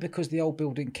anger because the old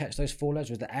Bill didn't catch those 4 lads?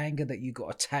 Was the anger that you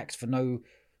got attacked for no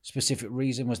specific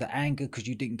reason? Was the anger because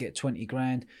you didn't get 20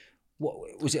 grand?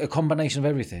 What was it, a combination of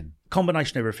everything?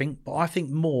 Combination of everything, but I think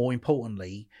more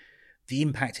importantly, the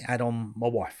impact it had on my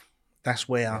wife. That's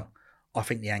where I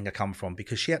think the anger come from,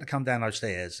 because she had to come down those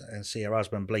stairs and see her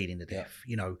husband bleeding to death,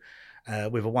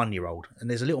 with a 1-year-old. And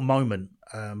there's a little moment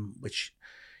which,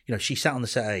 she sat on the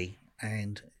settee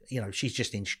and, she's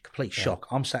just in complete shock.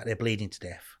 I'm sat there bleeding to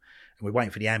death and we're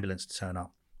waiting for the ambulance to turn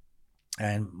up.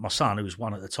 And my son, who was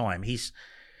 1 at the time,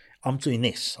 I'm doing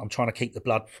this. I'm trying to keep the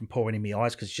blood from pouring in my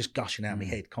eyes because it's just gushing out of my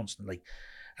head constantly.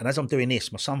 And as I'm doing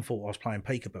this, my son thought I was playing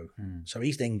peekaboo. So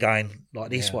he's then going like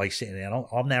this way, sitting there. And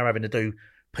I'm now having to do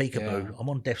peekaboo. Yeah. I'm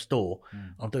on death's door.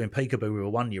 I'm doing peekaboo with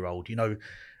a 1-year-old, in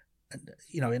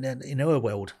her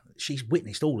world, she's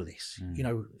witnessed all of this,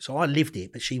 so I lived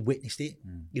it, but she witnessed it,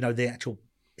 the actual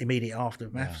immediate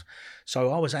aftermath. Yeah.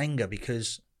 So I was anger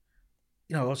because,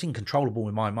 I was incontrollable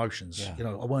with my emotions. Yeah.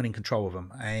 I weren't in control of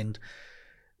them. And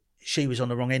she was on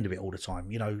the wrong end of it all the time.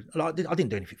 I didn't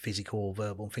do anything physical or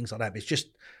verbal and things like that, but it's just,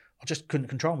 I just couldn't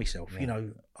control myself. Yeah.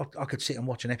 I could sit and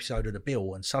watch an episode of The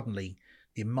Bill and suddenly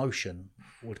the emotion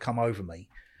would come over me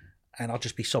and I'd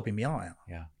just be sobbing my eye out.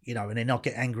 Yeah. And then I'd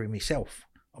get angry with myself.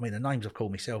 I mean, the names I've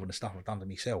called myself and the stuff I've done to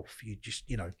myself,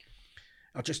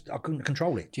 I couldn't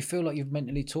control it. Do you feel like you've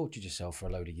mentally tortured yourself for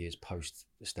a load of years post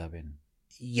the stabbing?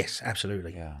 Yes,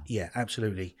 absolutely. Yeah,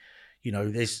 absolutely.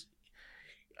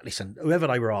 Listen, whoever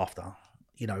they were after,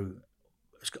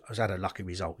 has had a lucky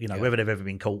result. Whether they've ever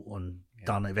been caught and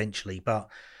done eventually. But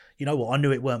you know what? I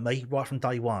knew it weren't me right from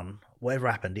day one.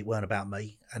 Whatever happened, it weren't about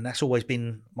me. And that's always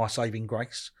been my saving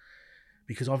grace,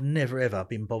 because I've never, ever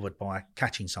been bothered by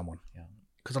catching someone,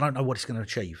 because I don't know what it's going to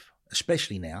achieve,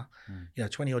 especially now,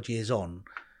 20 odd years on,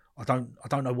 I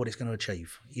don't know what it's going to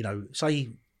achieve. Say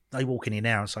they walk in here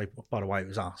now and say, by the way, it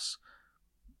was us.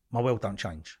 My world don't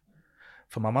change.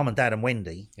 For my mum and dad and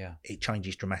Wendy, it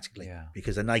changes dramatically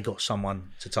because then they got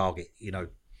someone to target,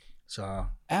 So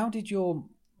how's your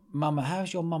mum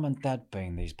and dad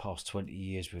been these past 20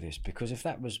 years with this? Because if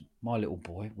that was my little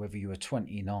boy, whether you were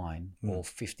 29 or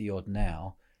 50 odd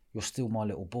now, you're still my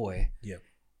little boy. Yeah.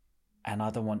 And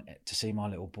I don't want to see my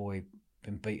little boy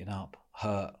been beaten up,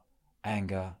 hurt,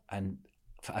 anger, and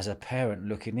as a parent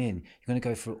looking in, you're going to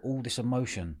go through all this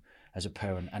emotion as a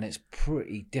parent, and it's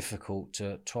pretty difficult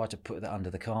to try to put that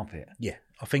under the carpet. Yeah,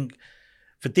 I think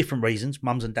for different reasons,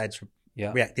 mums and dads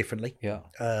react differently. Yeah.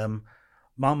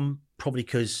 Mum, probably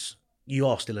because you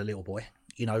are still a little boy.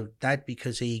 Dad,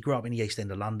 because he grew up in the East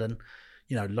End of London,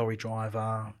 lorry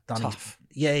driver. Tough.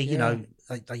 They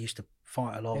used to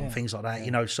fight a lot and things like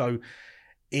that, so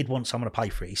he'd want someone to pay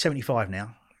for it. He's 75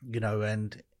 now,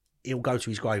 and he'll go to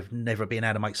his grave never being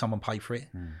able to make someone pay for it.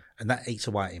 And that eats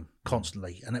away at him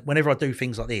constantly. And whenever I do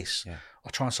things like this, I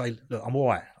try and say, look, I'm all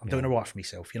right. I'm doing all right for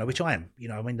myself, which I am.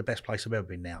 I'm in the best place I've ever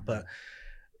been now. But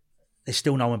there's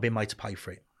still no one being made to pay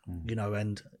for it,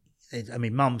 and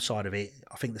mum's side of it,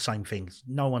 I think the same thing.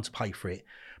 No one to pay for it,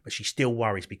 but she still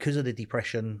worries because of the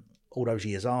depression all those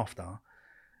years after.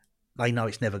 They know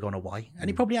it's never gone away. And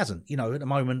it probably hasn't. At the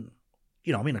moment,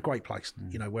 I'm in a great place,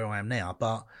 where I am now,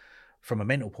 but from a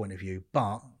mental point of view,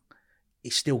 but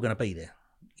it's still going to be there,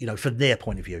 from their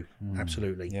point of view.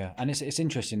 Absolutely. Yeah. And it's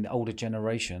interesting, the older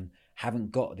generation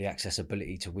haven't got the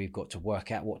accessibility to, we've got to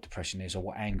work out what depression is or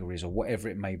what anger is or whatever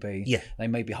it may be. Yeah. They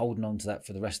may be holding on to that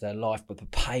for the rest of their life, but the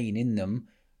pain in them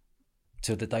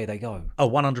till the day they go. Oh,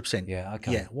 100%. Yeah,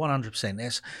 okay. Yeah,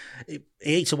 100%. It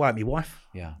eats away at my wife.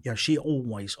 Yeah. She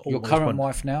always Your current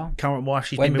wife now? Current wife.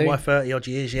 She's been my wife 30 odd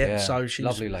years yet. Yeah, so she's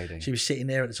lovely lady. She was sitting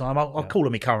there at the time. I'll call her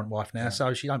my current wife now,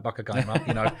 so she don't buck a game up,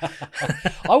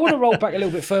 I want to roll back a little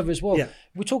bit further as well. Yeah.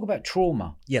 We talk about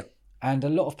trauma. Yeah. And a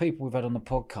lot of people we've had on the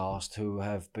podcast who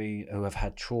have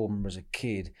had trauma as a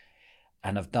kid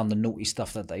and have done the naughty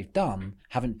stuff that they've done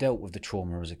haven't dealt with the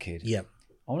trauma as a kid. Yeah.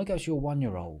 I want to go to your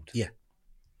 1-year-old. Yeah.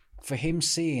 For him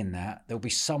seeing that, there'll be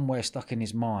somewhere stuck in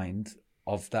his mind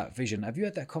of that vision. Have you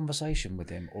had that conversation with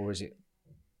him, or is it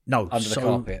under the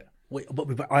carpet?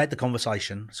 I had the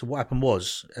conversation. So what happened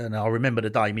was, and I remember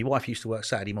the day, my wife used to work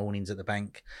Saturday mornings at the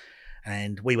bank,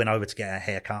 and we went over to get our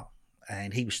hair cut,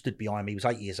 and he was stood behind me. He was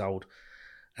 8 years old,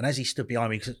 And as he stood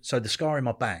behind me, so the scar in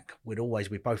my back, with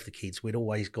both the kids, we'd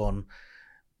always gone,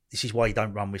 this is why you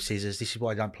don't run with scissors. This is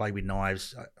why you don't play with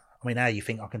knives. I mean, how you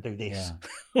think I can do this?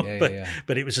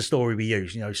 But it was a story we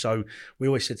used, So we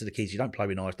always said to the kids, you don't play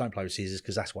with knives, don't play with scissors,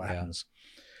 because that's what happens.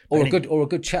 Or a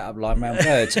good chat up line around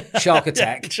birds. Shark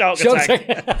attack. Shark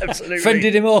attack. Absolutely.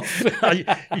 Fended him off.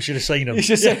 You should have seen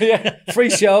them. Free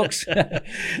sharks.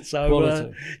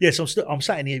 So I'm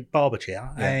sat in the barber chair,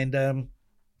 and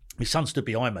my son stood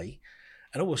behind me,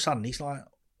 and all of a sudden he's like,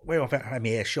 where I've had my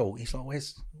hair short, he's like,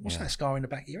 what's that scar in the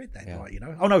back of your head, Dad? Like,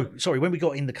 Oh no, sorry, when we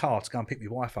got in the car to go and pick my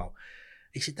wife up,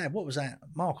 he said, Dad, what was that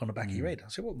mark on the back of your head? I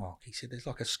said, what mark? He said, there's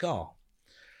like a scar.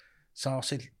 So I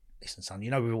said, listen, son,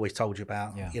 we've always told you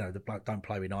about, the bloke don't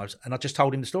play with knives. And I just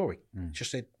told him the story.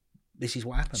 Just said, this is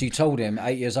what happened. So you told him,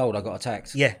 8 years old, I got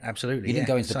attacked? Yeah, absolutely. You didn't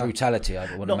go into the brutality,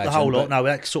 I would not imagine. Not the whole lot, no.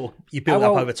 That sort of, you build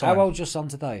up over time. How old's your son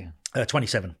today?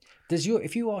 27.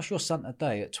 If you ask your son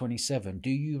today at 27, do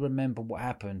you remember what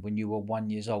happened when you were 1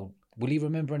 year old? Will he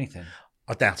remember anything?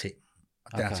 I doubt it.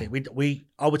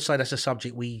 I would say that's a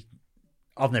subject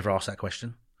I've never asked that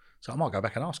question. So I might go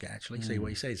back and ask it, actually, see what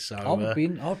he says. So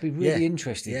I'd be really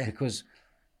interested because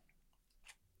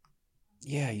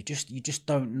you just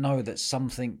don't know that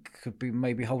something could be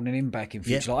maybe holding him back in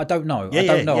future. Like, I don't know. I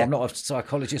don't know. I'm not a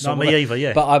psychologist. No, me either.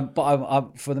 Yeah. But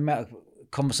I'm for the amount of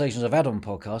conversations I've had on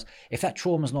podcasts, if that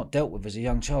trauma's not dealt with as a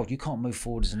young child, you can't move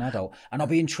forward as an adult. And I'll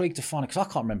be intrigued to find it, because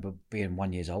I can't remember being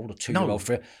 1 year old or 2 year old.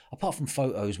 Apart from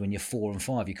photos when you're 4 and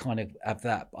 5, you kind of have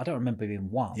that. I don't remember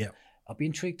being 1. Yeah. I'll be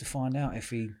intrigued to find out if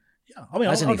he. Yeah, I mean,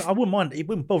 I wouldn't mind. It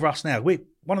wouldn't bother us now.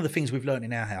 One of the things we've learned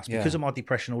in our house, because of my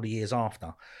depression all the years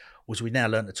after, was we now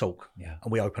learn to talk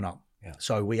and we open up. Yeah.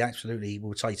 So we absolutely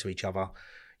will say to each other,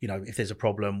 if there's a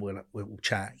problem, we'll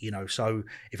chat. So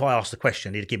if I ask the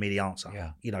question, he'd give me the answer.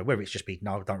 Yeah. Whether it's just be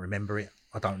no, I don't remember it.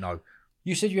 I don't know.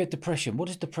 You said you had depression. What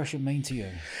does depression mean to you?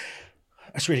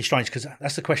 That's really strange, because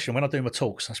that's the question when I do my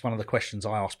talks. That's one of the questions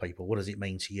I ask people. What does it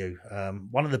mean to you?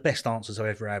 One of the best answers I've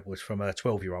ever had was from a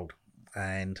 12-year-old.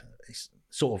 And it's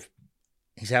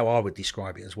how I would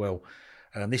describe it as well.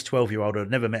 This 12-year-old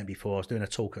had never met before. I was doing a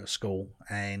talk at a school,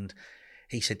 and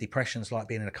he said depression's like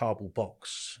being in a cardboard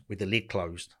box with the lid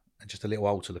closed and just a little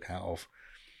hole to look out of.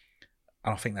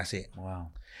 And I think that's it.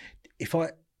 Wow.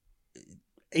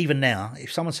 Even now,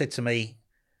 if someone said to me,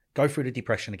 go through the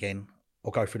depression again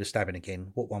or go through the stabbing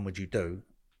again, what one would you do?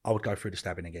 I would go through the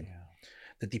stabbing again. Yeah.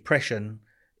 The depression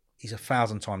is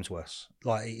 1,000 times worse.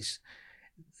 Like, it's,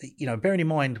 bearing in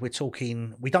mind we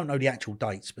don't know the actual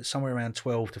dates, but somewhere around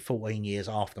 12 to 14 years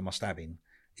after my stabbing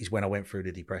is when I went through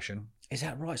the depression. Is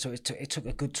that right? So it took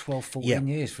a good 12, 14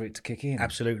 years for it to kick in?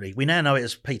 Absolutely. We now know it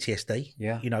as PTSD.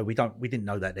 Yeah. We didn't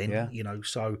know that then,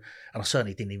 so, and I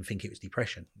certainly didn't even think it was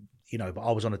depression, but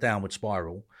I was on a downward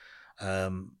spiral.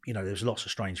 There was lots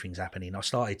of strange things happening. I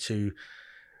started to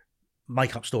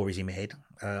make up stories in my head.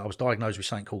 I was diagnosed with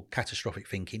something called catastrophic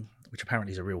thinking, which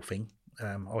apparently is a real thing.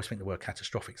 I always think the word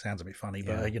catastrophic sounds a bit funny,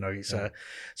 but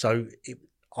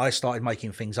I started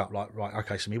making things up like, right,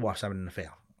 okay, so my wife's having an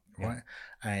affair, right?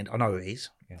 And I know it is.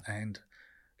 Yeah. And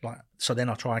so then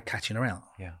I tried catching her out.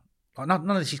 Yeah. Like, none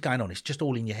of this is going on. It's just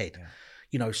all in your head.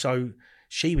 Yeah. So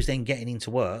she was then getting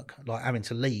into work, like having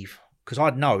to leave, because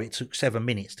I'd know it took 7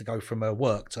 minutes to go from her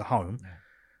work to home. Yeah.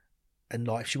 And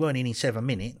if she weren't in 7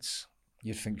 minutes,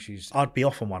 you'd think I'd be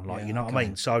off on one, what I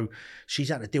mean? So she's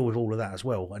had to deal with all of that as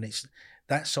well. And it's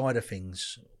that side of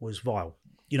things was vile.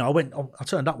 I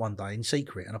turned up one day in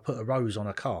secret and I put a rose on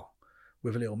her car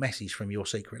with a little message from your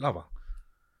secret lover,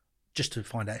 just to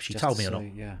find out if she told me or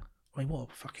not. Yeah. I mean, what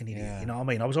a fucking idiot. Yeah. You know what I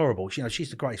mean? I was horrible. She's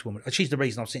the greatest woman. She's the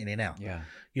reason I'm sitting here now. Yeah.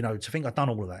 To think I've done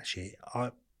all of that shit,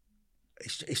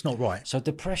 it's not right. So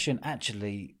depression,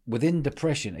 actually, within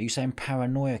depression, are you saying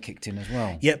paranoia kicked in as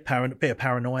well? Yeah, bit of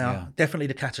paranoia. Yeah. Definitely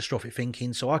the catastrophic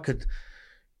thinking. So I could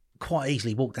quite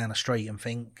easily walk down the street and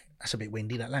think, that's a bit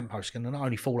windy, that lamppost can not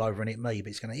only fall over and hit me, but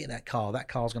it's going to hit that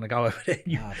car's going to go over there.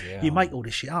 You make all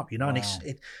this shit up, Wow. And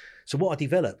so what I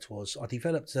developed,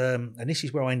 and this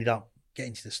is where I ended up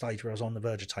getting to the stage where I was on the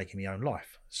verge of taking my own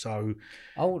life. So,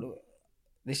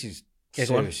 this is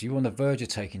serious. You were on the verge of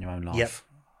taking your own life. Yep.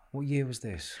 What year was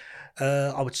this?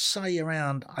 I would say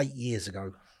around 8 years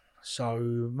ago.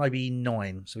 So maybe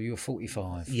 9. So you were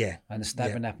 45. Yeah. And the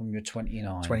stabbing happened when you were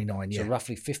 29. 29, yeah. So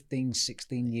roughly 15,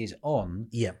 16 years on.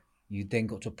 Yeah. You then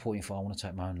got to a point where I want to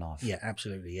take my own life. Yeah,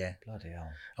 absolutely, yeah. Bloody hell.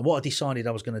 And what I decided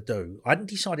I was going to do, I hadn't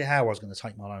decided how I was going to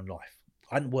take my own life.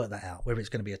 I hadn't worked that out, whether it's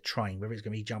going to be a train, whether it's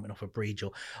going to be jumping off a bridge,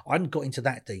 or I hadn't got into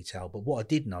that detail. But what I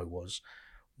did know was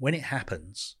when it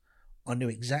happens, I knew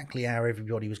exactly how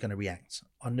everybody was going to react.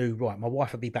 I knew, right, my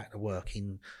wife would be back to work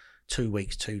in 2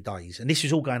 weeks, 2 days. And this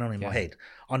was all going on in my head.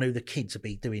 I knew the kids would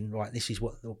be doing, right, this is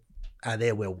how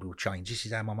their world will change. This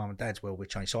is how my mum and dad's world will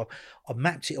change. So I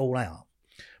mapped it all out.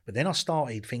 But then I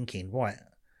started thinking, right,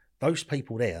 those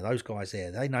people there, those guys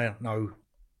there, they know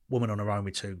woman on her own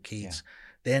with 2 kids.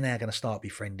 They're now going to start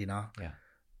befriending her. Yeah.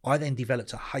 I then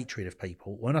developed a hatred of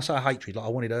people. When I say hatred, like I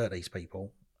wanted to hurt these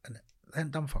people, and they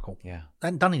hadn't done fuck all. Yeah. They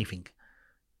hadn't done anything.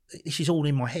 This is all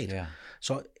in my head. Yeah.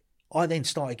 So I then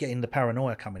started getting the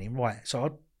paranoia coming in. Right.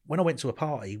 So when I went to a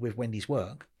party with Wendy's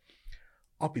work,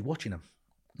 I'd be watching them.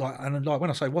 Like when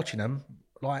I say watching them,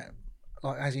 like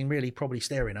as in really probably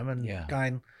staring them and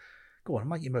going, go on,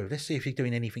 make your move. Let's see if you're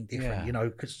doing anything different, you know,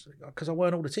 because I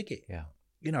weren't all the ticket. Yeah.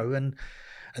 You know, and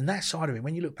that side of it,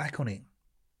 when you look back on it,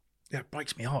 it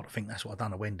breaks me heart to think that's what I've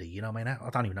done to Wendy. You know what I mean? I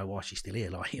don't even know why she's still here.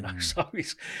 Like, you know, so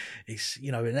it's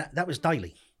you know, and that was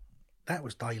daily. That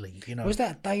was daily, you know. Was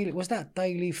that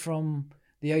daily from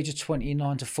the age of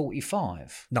 29 to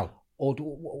 45? No. Or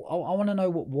I want to know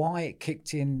why it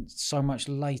kicked in so much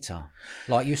later.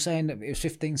 Like you're saying that it was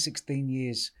 15, 16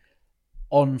 years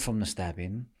on from the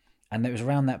stabbing, and it was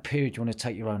around that period you want to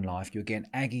take your own life. You're getting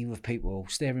aggy with people,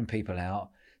 staring people out,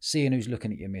 seeing who's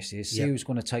looking at your missus, see who's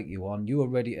going to take you on. You were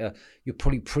ready to, you're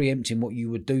probably preempting what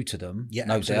you would do to them,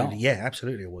 no doubt. Yeah,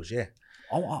 absolutely it was, yeah.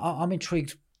 I'm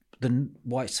intrigued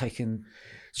why it's taken...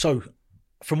 So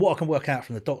from what I can work out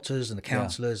from the doctors and the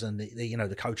counsellors and the you know,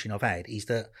 the coaching I've had is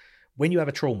that when you have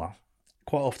a trauma,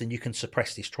 quite often you can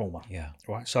suppress this trauma. Yeah.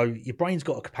 Right. So your brain's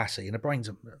got a capacity, and the brain's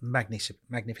a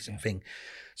magnificent thing.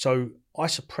 So I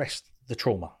suppressed the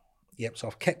trauma. Yep. So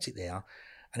I've kept it there.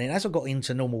 And then as I got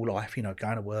into normal life, you know,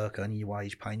 going to work, earning your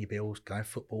wage, paying your bills, going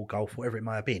football, golf, whatever it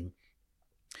may have been,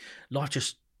 life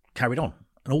just carried on.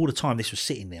 And all the time this was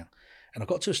sitting there. And I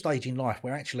got to a stage in life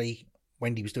where actually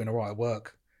Wendy was doing all right at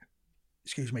work.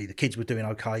 The kids were doing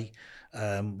okay.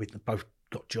 With both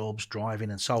got jobs, driving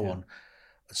and so on.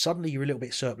 Suddenly you're a little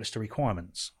bit surplus to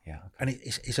requirements. Yeah. Okay. And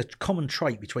it's a common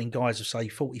trait between guys of, say,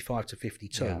 45 to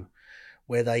 52,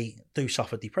 where they do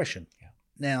suffer depression. Yeah.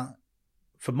 Now,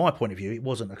 from my point of view, it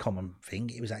wasn't a common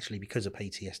thing. It was actually because of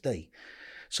PTSD.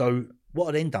 So what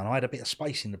I then done, I had a bit of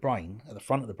space in the brain, at the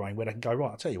front of the brain, where they can go,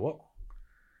 right, I'll tell you what,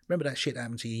 remember that shit that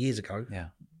happened to you years ago? Yeah.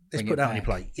 Let's put that on your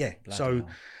plate. Yeah. So,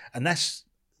 and that's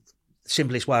the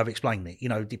simplest way of explaining it. You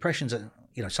know, depression's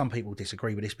you know, some people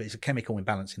disagree with this, but it's a chemical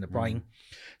imbalance in the brain.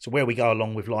 So where we go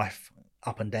along with life,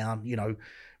 up and down, you know,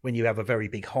 when you have a very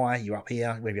big high, you're up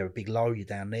here. When you have a big low, you're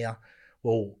down there.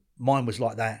 Well, mine was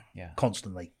like that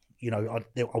constantly. You know,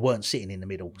 I weren't sitting in the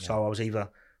middle. Yeah. So I was either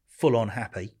full on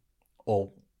happy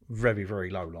or very, very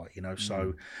low, like, you know.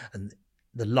 So, and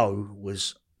the low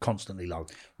was constantly low.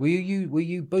 Were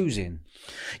you boozing?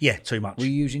 Yeah, too much. Were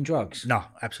you using drugs? No,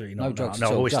 absolutely not. No drugs. No,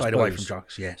 I've always stayed away from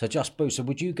drugs. Yeah. So just booze. So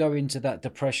would you go into that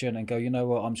depression and go, you know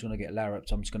what, I'm just going to get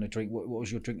larruped. I'm just going to drink. What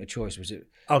was your drink of choice? Was it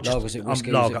lager? Was it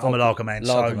whiskey? I'm a lager man.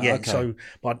 Lager man. Okay. So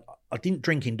but I didn't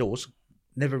drink indoors.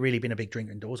 Never really been a big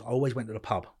drinker indoors. I always went to the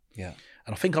pub. Yeah.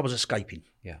 And I think I was escaping.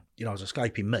 Yeah. You know, I was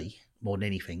escaping me more than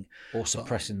anything. Or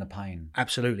suppressing the pain.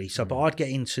 Absolutely. So, but I'd get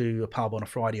into a pub on a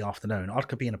Friday afternoon. I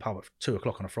could be in a pub at 2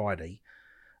 o'clock on a Friday,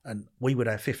 and we would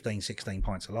have 15, 16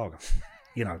 pints of lager.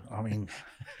 You know, I mean,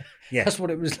 yeah. That's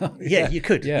what it was like. Yeah, you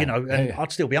could, you know, and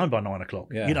I'd still be home by 9 o'clock,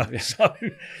 you know. So,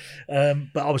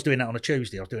 but I was doing that on a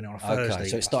Tuesday. I was doing it on a Thursday. Okay,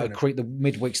 so it started the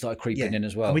midweek started creeping in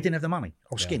as well. And we didn't have the money.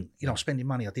 I was skint. You know, I was spending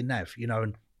money I didn't have, you know,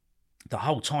 and the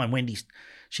whole time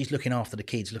she's looking after the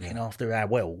kids, looking after our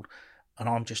world, and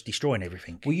I'm just destroying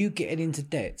everything. Were you getting into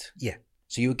debt? Yeah.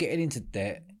 So you were getting into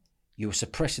debt. You were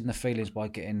suppressing the feelings by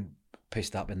getting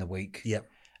pissed up in the week. Yep.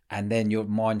 And then your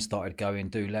mind started going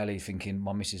doolally, thinking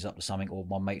my missus is up to something or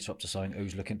my mate's up to something.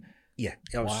 Who's looking? Yeah,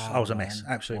 I was a mess,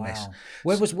 absolute mess.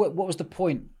 What was the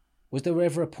point? Was there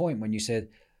ever a point when you said,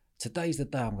 "Today's the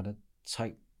day I'm going to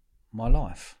take my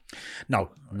life"?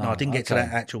 No, I didn't get to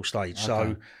that actual stage.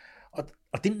 Okay. So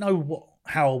I didn't know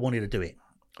how I wanted to do it.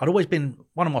 I'd always been,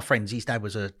 one of my friends, his dad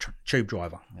was a tube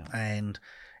driver, and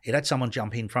he'd had someone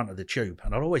jump in front of the tube,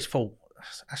 and I'd always thought,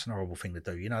 that's an horrible thing to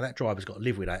do. You know, that driver's got to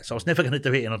live with that. So I was never going to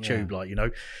do it in a tube, like, you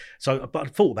know. So, but I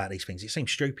thought about these things. It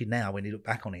seems stupid now when you look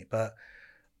back on it, but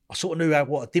I sort of knew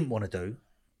what I didn't want to do,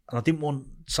 and I didn't want,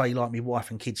 say, like, my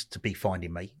wife and kids to be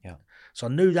finding me. Yeah. So I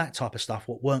knew that type of stuff,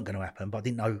 what weren't going to happen, but I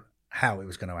didn't know how it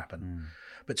was going to happen.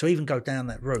 But to even go down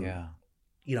that route,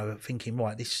 you know, thinking,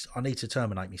 right, I need to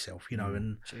terminate myself, you know,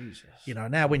 and Jesus. You know,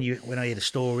 now when I hear the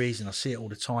stories and I see it all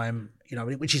the time, you know,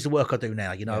 which is the work I do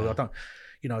now, you know, I don't,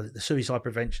 you know, the suicide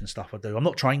prevention stuff I do. I'm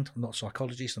not trained, I'm not a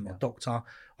psychologist, I'm not a doctor.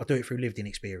 I do it through lived in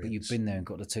experience. But you've been there and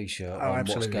got the T-shirt on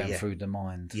what's going through the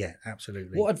mind. Yeah,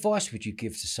 absolutely. What advice would you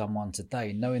give to someone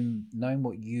today, knowing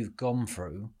what you've gone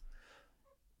through,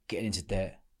 getting into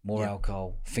debt, more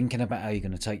alcohol, thinking about how you're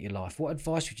going to take your life. What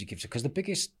advice would you give to? Because the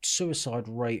biggest suicide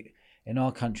rate in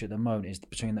our country at the moment is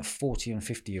between that 40 and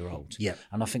 50-year-olds. Yeah.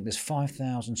 And I think there's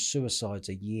 5,000 suicides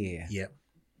a year. Yeah.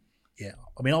 Yeah.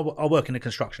 I mean, I work in the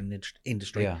construction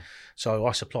industry. Yeah. So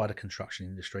I supply the construction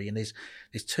industry, and there's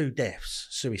 2 deaths,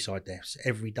 suicide deaths,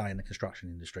 every day in the construction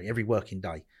industry, every working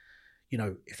day. You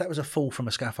know, if that was a fall from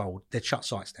a scaffold, they'd shut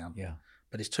sites down. Yeah.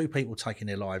 But there's 2 people taking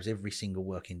their lives every single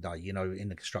working day, you know, in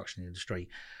the construction industry.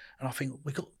 And I think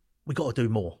we got to do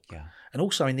more. Yeah. And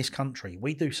also in this country,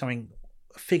 we do something,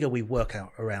 a figure we work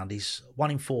out around is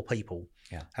 1 in 4 people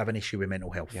have an issue with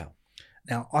mental health. Yeah.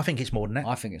 Now, I think it's more than that.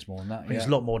 I think it's more than that. It's a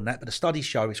lot more than that, but the studies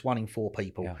show it's 1 in 4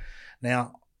 people. Yeah.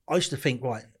 Now, I used to think,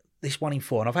 right, this 1 in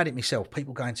 4, and I've had it myself,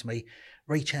 people going to me,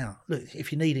 reach out. Look,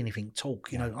 if you need anything,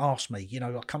 talk, you know, ask me, you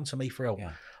know, come to me for help.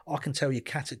 Yeah. I can tell you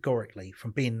categorically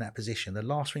from being in that position, the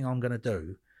last thing I'm going to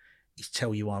do is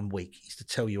tell you I'm weak, is to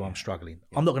tell you I'm struggling.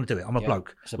 Yeah. I'm not going to do it. I'm a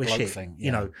bloke. It's a We're bloke shit, thing.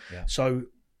 you know. Yeah. So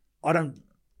I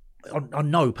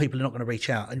know people are not going to reach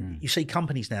out. And you see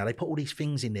companies now, they put all these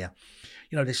things in there.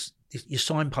 You know, you're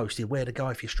signposted where to go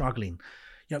if you're struggling,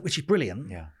 you know, which is brilliant.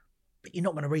 Yeah. But you're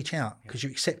not going to reach out because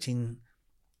you're accepting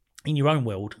in your own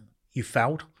world, you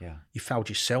failed. Yeah. You failed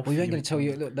yourself. Well, you ain't going to tell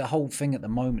you, look, the whole thing at the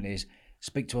moment is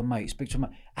speak to a mate.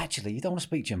 Actually, you don't want to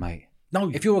speak to your mate. No.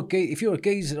 If you're a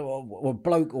geezer or a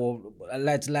bloke or a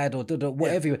lad's lad or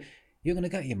whatever, you're going to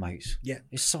go to your mates. Yeah.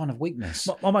 It's a sign of weakness.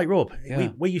 My mate Rob,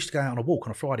 we used to go out on a walk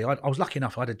on a Friday. I was lucky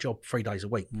enough, I had a job 3 days a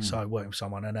week. So I worked with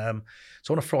someone. And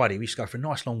so on a Friday, we used to go for a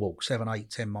nice long walk, 7, 8,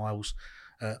 10 miles,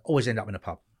 always end up in a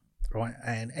pub. Right.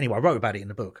 And anyway, I wrote about it in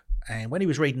the book. And when he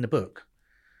was reading the book,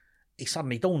 it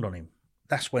suddenly dawned on him.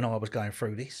 That's when I was going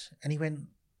through this. And he went,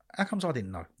 how comes I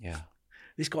didn't know? Yeah.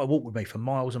 This guy walked with me for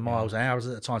miles and miles, hours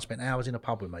at a time, spent hours in a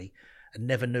pub with me and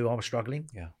never knew I was struggling.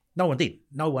 Yeah. No one did.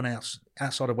 No one else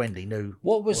outside of Wendy knew.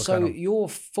 What was so you're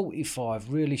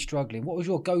 45, really struggling. What was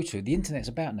your go-to? The internet's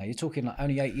about now. You're talking like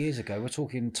only 8 years ago. We're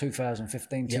talking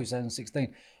 2015,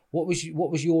 2016. What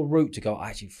was your route to go?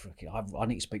 Actually, I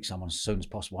need to speak to someone as soon as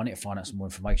possible. I need to find out some more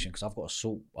information because I've got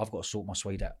to sort my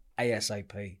Swede out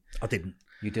ASAP. I didn't.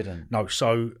 You didn't? No.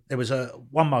 So there was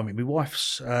one moment. My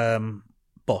wife's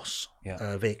boss,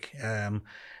 Vic,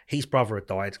 his brother had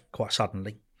died quite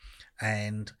suddenly,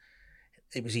 and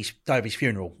it was his day of his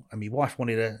funeral. And my wife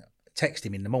wanted to text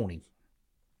him in the morning,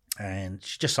 and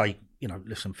she just say, you know,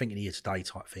 listen, I'm thinking of you today,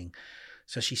 type thing.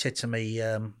 So she said to me,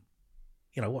 you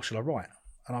know, what shall I write?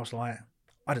 And I was like,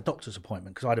 I had a doctor's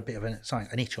appointment because I had a bit of an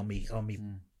itch on me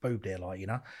boob there, like, you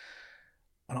know.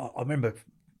 And I remember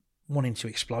wanting to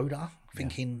explode her,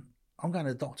 thinking, I'm going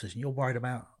to the doctor's and you're worried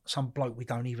about some bloke we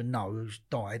don't even know who's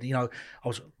died. You know, I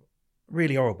was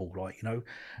really horrible, like, you know.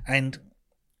 And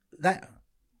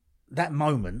that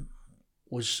moment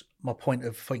was my point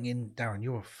of thinking, Darren,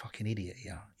 you're a fucking idiot,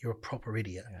 you're a proper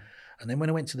idiot. Yeah. And then when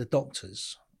I went to the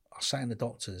doctor's, I sat in the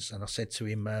doctor's and I said to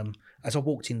him, as I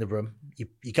walked in the room,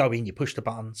 you go in, you push the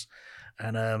buttons,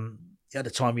 and at the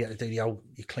time you had to do the old,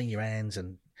 you clean your hands,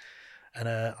 and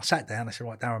I sat down. I said,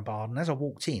 right, Darren Barden. As I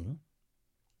walked in,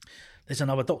 there's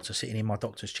another doctor sitting in my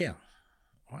doctor's chair,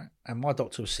 right, and my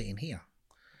doctor was sitting here.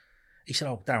 He said,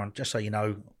 oh, Darren, just so you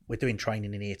know, we're doing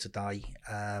training in here today.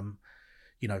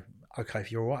 You know, okay,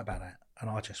 if you're all right about that. And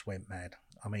I just went mad.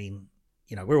 I mean,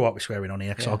 you know, we're all right with swearing on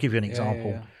here because I'll give you an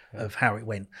example of how it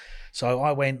went. So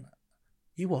I went,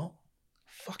 you what?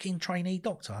 Fucking trainee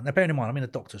doctor. Now, bearing in mind, I'm in a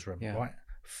doctor's room, right?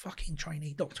 Fucking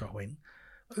trainee doctor. I went,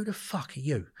 who the fuck are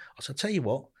you? I said, tell you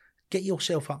what, get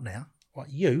yourself up now. Right,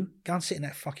 you go and sit in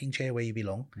that fucking chair where you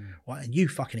belong, right? And you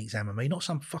fucking examine me, not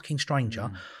some fucking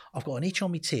stranger. I've got an itch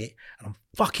on my tit and I'm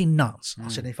fucking nuts. I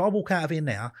said, if I walk out of here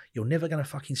now, you're never going to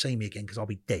fucking see me again because I'll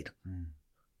be dead.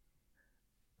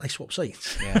 They swap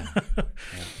seats.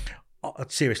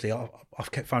 Seriously,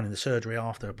 I've kept phoning the surgery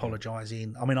after,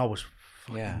 apologising. I mean, I was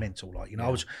fucking mental, like, you know. I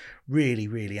was really,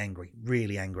 really angry,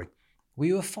 really angry. Were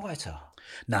you a fighter?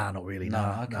 Nah, not really. No.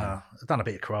 I've done a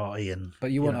bit of karate, but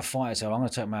you weren't a fighter. So I'm going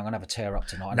to take. I'm going to have a tear up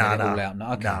tonight. No, all out.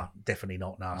 No, definitely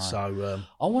not. No. Right. So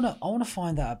I want to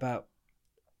find out about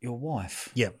your wife.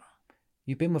 Yeah,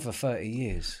 you've been with her 30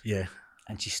 years. Yeah,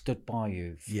 and she stood by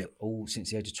you. All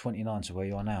since the age of 29 to where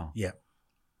you are now. Yeah.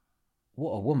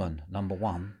 What a woman, number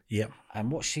one. Yeah.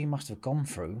 And what she must have gone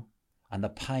through, and the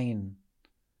pain,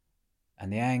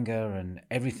 and the anger, and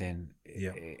everything.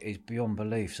 Is beyond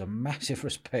belief. So massive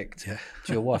respect to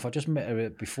your wife. I just met her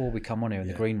before we come on here in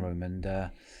the green room, and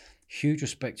huge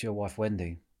respect to your wife,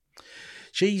 Wendy.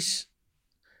 She's,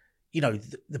 you know,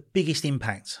 the biggest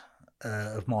impact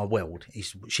of my world.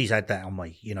 She's had that on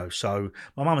me, you know. So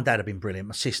my mum and dad have been brilliant.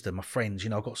 My sister, my friends, you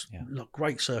know, I've got a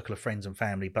great circle of friends and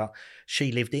family, but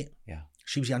she lived it. Yeah.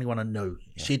 She was the only one I knew.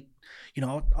 Yeah. She'd, you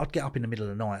know, I'd get up in the middle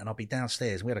of the night and I'd be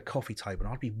downstairs and we had a coffee table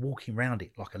and I'd be walking around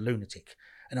it like a lunatic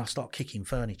and I'd start kicking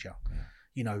furniture,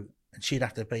 you know, and she'd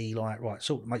have to be like, right,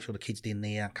 so make sure the kids didn't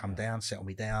hear, come down, settle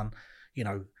me down, you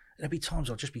know. There'd be times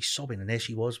I'd just be sobbing and there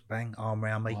she was, bang, arm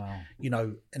around me, you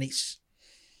know, and it's,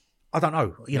 I don't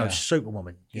know, you know,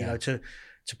 superwoman, you know, to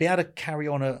be able to carry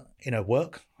on in her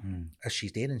work as she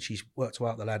did, and she's worked her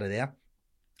way up the ladder there,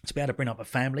 to be able to bring up a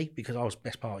family, because I was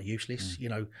best part useless, you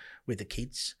know, with the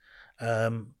kids,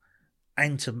 and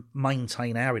to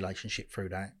maintain our relationship through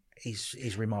that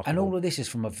is remarkable. And all of this is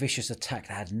from a vicious attack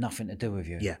that had nothing to do with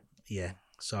you. Yeah, yeah.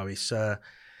 So it's that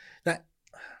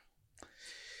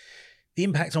the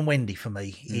impact on Wendy for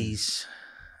me is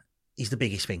the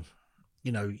biggest thing.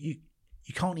 You know, you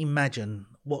can't imagine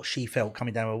what she felt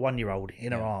coming down with a 1-year-old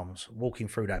in her arms, walking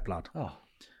through that blood. Oh.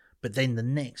 But then the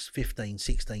next 15,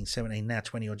 16, 17, now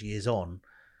 20 odd years on,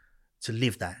 to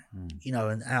live that, you know,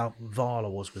 and how vile I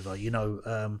was with her. You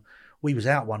know, we was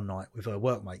out one night with her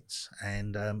workmates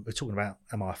and we're talking about,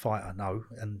 am I a fighter? No,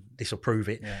 and this will prove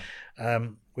it. Yeah.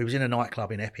 We was in a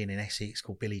nightclub in Epping in Essex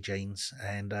called Billie Jean's,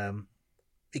 and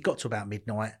it got to about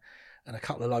midnight and a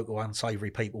couple of local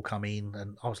unsavoury people come in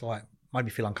and I was like, made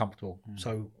me feel uncomfortable.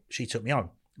 So she took me home.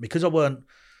 Because I weren't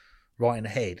right in the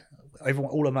head,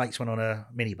 all her mates went on a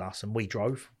minibus and we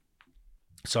drove.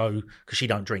 So, because she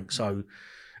don't drink. So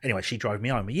anyway, she drove me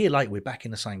home. A year later, we're back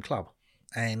in the same club.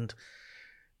 And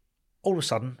all of a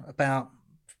sudden, about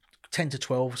 10 to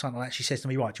 12 or something like that, she says to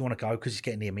me, right, do you want to go? Because it's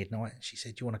getting near midnight. She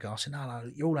said, do you want to go? I said, no,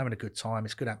 you're all having a good time.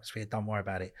 It's a good atmosphere. Don't worry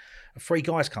about it. And 3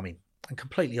 guys come in and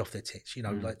completely off their tits. You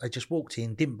know, like they just walked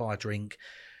in, didn't buy a drink.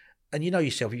 And you know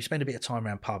yourself, if you spend a bit of time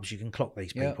around pubs, you can clock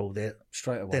these people. They're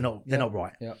straight away. They're not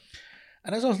right. Yeah.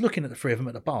 And as I was looking at the 3 of them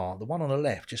at the bar, the one on the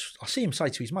left, I see him say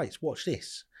to his mates, watch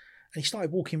this. And he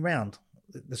started walking around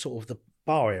the sort of the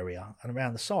bar area and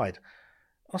around the side.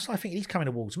 I started thinking he's coming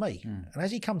towards me. And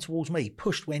as he come towards me, he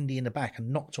pushed Wendy in the back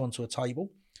and knocked her onto a table.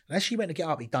 And as she went to get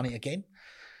up, he'd done it again.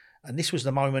 And this was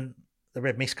the moment the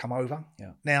red mist come over.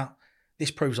 Yeah. Now, this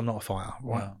proves I'm not a fighter,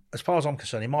 right? Yeah. As far as I'm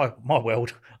concerned, in my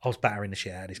world, I was battering the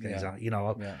shit out of this geezer. You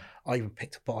know, I even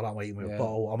picked a bottle up, eating with a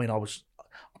bottle. I mean,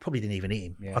 I probably didn't even hit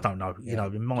him. Yeah. I don't know. You know,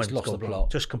 in mind, just lost the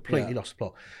plot. Just completely lost the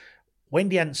plot.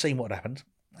 Wendy hadn't seen what had happened,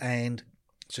 and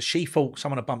so she thought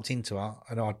someone had bumped into her,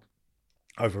 and I'd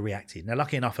overreacted. Now,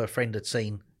 lucky enough, her friend had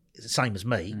seen the same as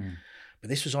me, but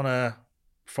this was on a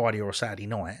Friday or a Saturday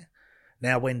night.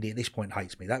 Now Wendy at this point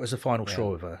hates me. That was the final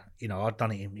straw of her. You know, I'd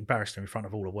done it, embarrassed her in front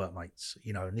of all her workmates.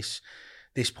 You know, and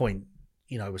this point,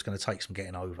 you know, was going to take some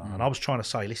getting over. And I was trying to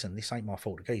say, listen, this ain't my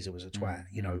fault. The geezer was a twat.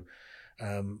 You know,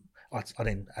 I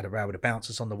then had a row with the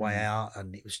bouncers on the way out,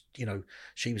 and it was, you know,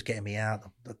 she was getting me out.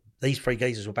 These 3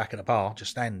 geezers were back at the bar,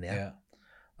 just standing there,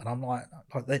 and I'm like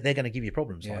they're going to give you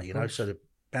problems, like, you know. So the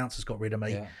bouncers got rid of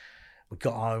me. Yeah. We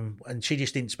got home, and she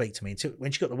just didn't speak to me until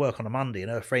when she got to work on a Monday, and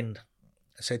her friend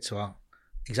said to her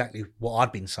exactly what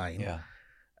I'd been saying. Yeah.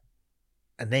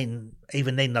 And then,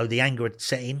 even then, though, the anger had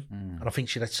set in, and I think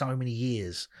she'd had so many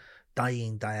years, day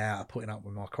in, day out, of putting up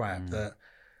with my crap, that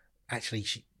actually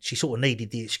she sort of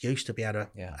needed the excuse to be able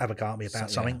to have a go at me about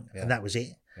something, and that was it.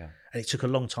 Yeah. And it took a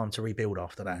long time to rebuild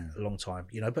after that, a long time,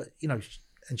 you know, but, you know,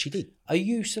 and she did. Are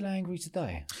you still angry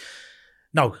today?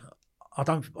 No, I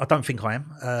don't think I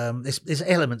am. There's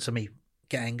elements of me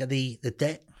get anger. The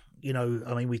debt, you know,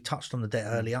 I mean, we touched on the debt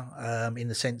earlier, in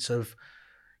the sense of,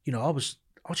 you know, I was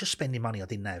just spending money I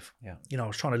didn't have. Yeah. You know, I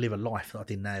was trying to live a life that I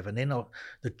didn't have. And then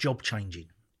the job changing,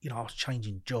 you know, I was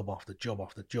changing job after job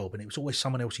after job, and it was always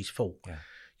someone else's fault. Yeah.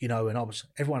 You know, and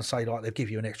everyone say like they'll give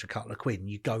you an extra couple of quid and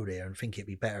you go there and think it'd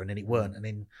be better, and then it weren't, and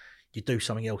then you do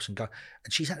something else and go.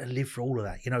 And she's had to live for all of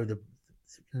that, you know, the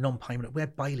non-payment. We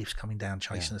had bailiffs coming down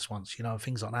chasing us once, you know, and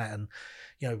things like that. And,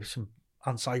 you know, some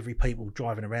unsavoury people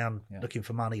driving around looking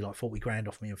for money, like 40 grand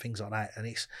off me and things like that. And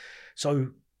it's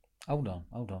so... Hold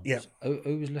on. Yeah.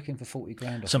 Who was looking for 40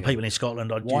 grand off Some you? people in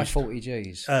Scotland. Why 40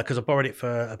 G's? Because I borrowed it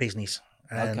for a business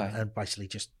and basically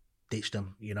just ditched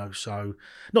them, you know. So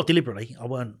not deliberately.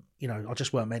 I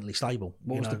just weren't mentally stable.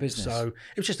 What was the business? So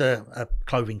it was just a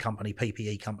clothing company,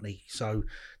 PPE company. So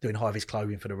doing high-vis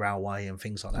clothing for the railway and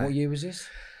things like that. What year was this?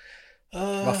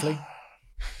 Roughly?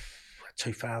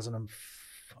 2000 and...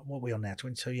 What are we on now?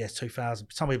 22? Yes, 2000.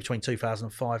 Somewhere between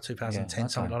 2005, 2010,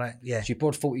 something like that. Yeah. So you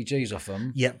borrowed 40 G's off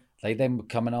them. Yep. They then were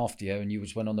coming after you, and you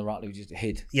just went on the right, you just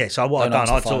hid. Yeah, so what I'd done,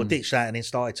 I'd sort of ditched that and then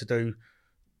started to do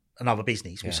another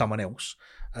business with someone else.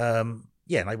 And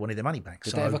they wanted their money back.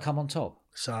 Did they ever come on top?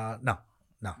 So, no.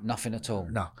 Nothing at all?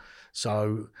 No.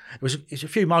 So it's a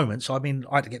few moments. I mean,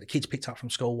 I had to get the kids picked up from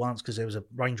school once because there was a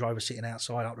Range Rover sitting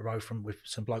outside up the road with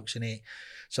some blokes in it.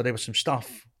 So there was some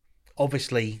stuff.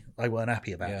 Obviously, they weren't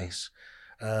happy about this.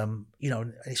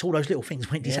 It's all those little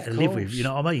things when you have to live with, you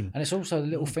know what I mean? And it's also the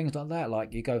little things like that.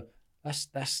 Like you go,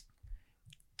 that's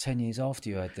 10 years after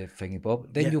you had the thingy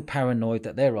bob. Then you're paranoid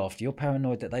that they're after you. You're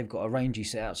paranoid that they've got a rangy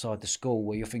set outside the school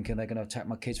where you're thinking they're going to attack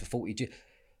my kids for 40 years.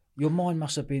 Your mind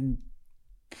must have been...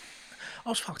 I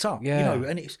was fucked up,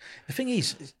 and the thing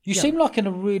is... You seem like in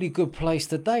a really good place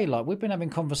today. Like, we've been having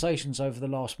conversations over the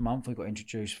last month. We got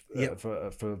introduced for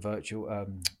a virtual...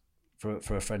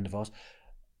 for a friend of ours.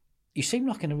 You seem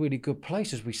like in a really good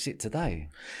place as we sit today.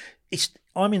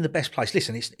 I'm in the best place.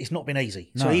 Listen, it's not been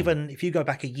easy. No. So even if you go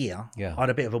back a year, I had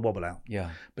a bit of a wobble out.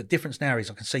 Yeah. But difference now is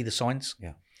I can see the signs.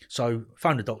 Yeah. So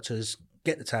phone the doctors,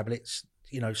 get the tablets,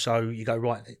 so you go,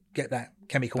 right, get that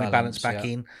chemical imbalance back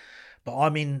in. But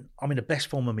I'm in the best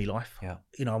form of my life. Yeah.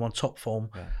 I'm on top form.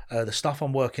 Yeah. The stuff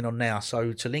I'm working on now.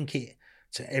 So to link it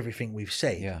to everything we've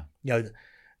said,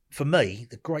 for me,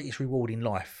 the greatest reward in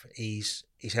life is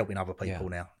helping other people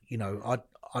now. I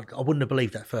wouldn't have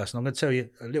believed that first. And I'm going to tell you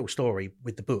a little story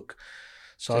with the book.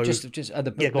 So just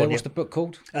the book, what's the book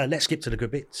called? Let's skip to the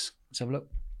good bits. Let's have a look.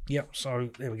 Yep. So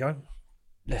there we go.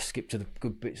 Let's skip to the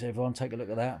good bits, everyone. Take a look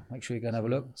at that. Make sure you go and have a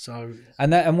look. So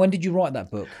and when did you write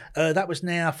that book? That was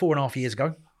now 4.5 years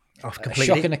ago. I've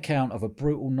completed a shocking account of a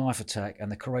brutal knife attack and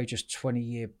the courageous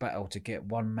 20-year battle to get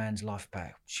one man's life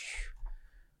back.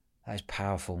 That is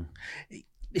powerful.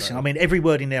 Listen, I mean, every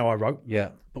word in there I wrote.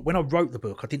 Yeah. But when I wrote the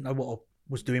book, I didn't know what I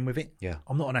was doing with it. Yeah.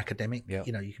 I'm not an academic. Yeah.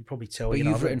 You can probably tell. But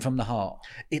you've written from the heart.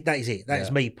 That is it. That is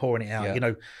me pouring it out.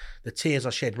 Yeah. The tears I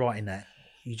shed writing that,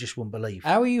 you just wouldn't believe.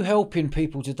 How are you helping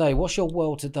people today? What's your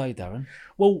world today, Darren?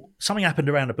 Well, something happened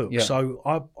around the book. Yeah.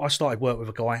 So I started work with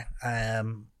a guy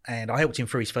and I helped him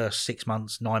through his first 6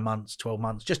 months, 9 months, 12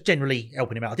 months, just generally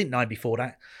helping him out. I didn't know him before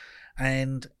that.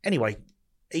 And anyway,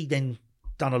 he then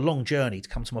done a long journey to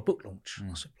come to my book launch.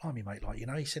 I said, blimey, mate,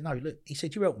 he said, no, look, he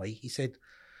said, you help me. He said,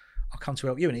 I'll come to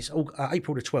help you. And it's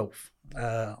April the 12th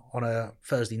on a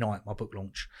Thursday night, my book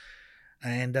launch.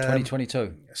 And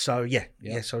 2022. So,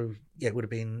 So, it would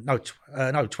have been,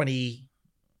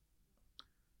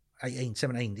 2018,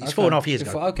 17. It's 4.5 years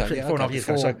ago. Okay. 4.5 years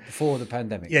ago. So, before the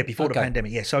pandemic. Yeah, before the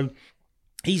pandemic. Yeah. So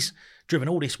he's driven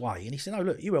all this way. And he said, no,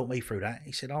 look, you help me through that.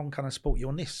 He said, I'm going to support you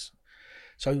on this.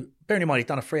 So bearing in mind, he'd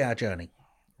done a 3-hour journey,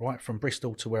 right, from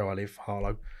Bristol to where I live,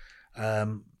 Harlow,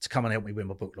 to come and help me with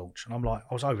my book launch. And I'm like,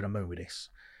 I was over the moon with this.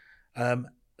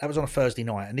 That was on a Thursday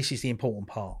night, and this is the important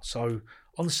part. So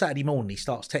on the Saturday morning, he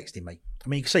starts texting me. I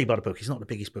mean, you can see by the book, it's not the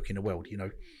biggest book in the world,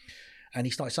 And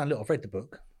he started saying, look, I've read the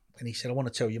book. And he said, I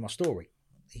want to tell you my story.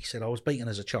 He said, I was beaten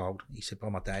as a child. He said, by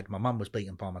my dad. My mum was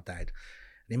beaten by my dad.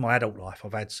 And in my adult life,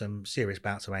 I've had some serious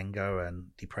bouts of anger and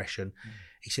depression.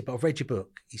 He said, but I've read your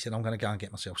book. He said, I'm going to go and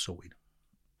get myself sorted.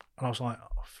 And I was like,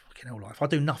 oh, fucking hell, life. If I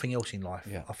do nothing else in life,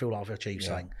 I feel like I've achieved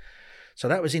something. So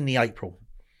that was in the April.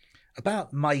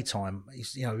 About May time, I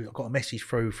got a message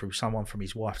through someone from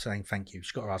his wife saying, thank you.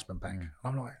 She's got her husband back. And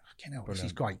I'm like, fucking hell, this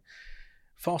is great.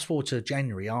 Fast forward to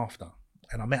January after,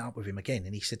 and I met up with him again,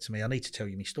 and he said to me, I need to tell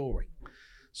you my story.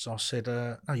 So I said,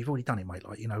 no, you've already done it, mate.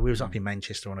 We was up in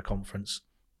Manchester on a conference,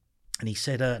 and he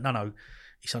said, no.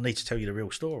 He said, I need to tell you the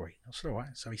real story. I said, all right.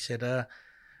 So he said,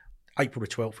 April the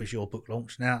 12th was your book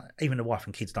launch. Now, even the wife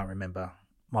and kids don't remember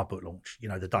my book launch,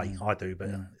 the day. I do,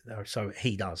 but so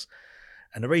he does.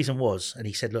 And the reason was, and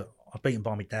he said, look, I was beaten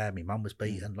by my dad, my mum was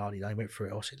beaten, they went through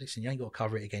it. I said, listen, you ain't got to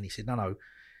cover it again. He said, no.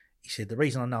 He said, the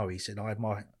reason I know, he said, I had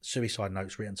my suicide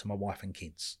notes written to my wife and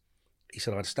kids. He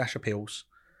said, I had a stash of pills,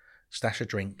 stash of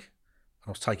drink, and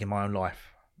I was taking my own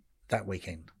life that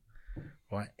weekend.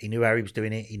 Right? He knew how he was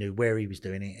doing it, he knew where he was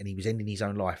doing it, and he was ending his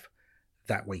own life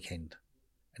that weekend.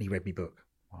 And he read my book.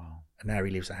 Wow. And now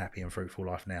he lives a happy and fruitful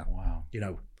life now. Wow.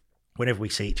 Whenever we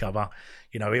see each other,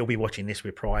 he'll be watching this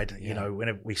with pride.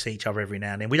 Whenever we see each other every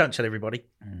now and then, we don't tell everybody.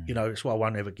 It's why I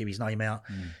won't ever give his name out.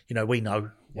 We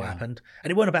know what happened. And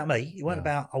it wasn't about me. It wasn't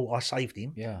about, I saved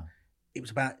him. Yeah. It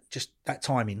was about just that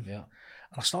timing. Yeah.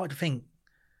 And I started to think,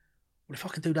 well, if I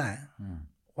can do that,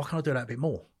 why can't I do that a bit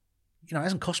more? It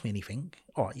hasn't cost me anything.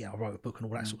 All right, I wrote a book and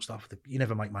all that sort of stuff. You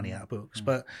never make money out of books.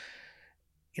 But,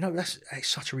 it's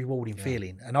such a rewarding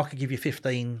feeling. And I could give you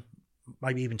 15,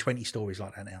 maybe even 20 stories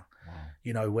like that now. Wow.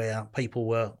 Where people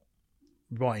were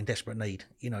right in desperate need,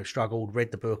 struggled, read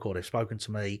the book, or they've spoken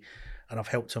to me, and I've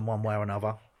helped them one way or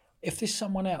another. If there's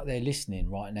someone out there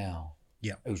listening right now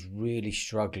who's really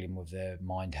struggling with their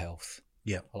mind health,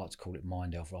 Yeah. I like to call it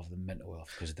mind health rather than mental health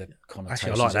because of the connotations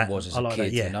Actually, I like that. it was as I like a kid,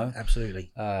 that. Yeah, you know?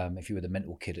 absolutely. If you were the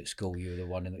mental kid at school, you were the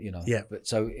one, you know. Yeah. But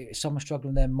so if someone's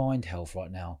struggling with their mind health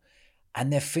right now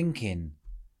and they're thinking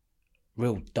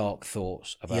real dark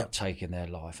thoughts about taking their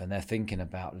life and they're thinking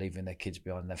about leaving their kids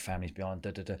behind, their families behind,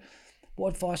 what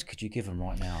advice could you give them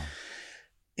right now?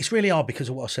 It's really hard because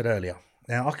of what I said earlier.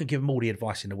 Now, I could give them all the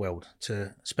advice in the world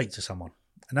to speak to someone.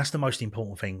 And that's the most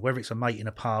important thing, whether it's a mate in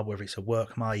a pub, whether it's a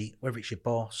work mate, whether it's your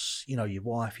boss, you know, your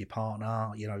wife, your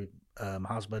partner, you know,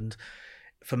 husband.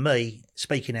 For me,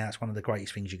 speaking out is one of the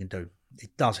greatest things you can do.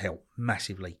 It does help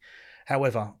massively.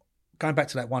 However, going back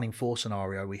to that 1 in 4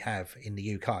 scenario we have in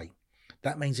the UK,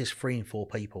 that means there's 3 in 4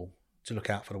 people to look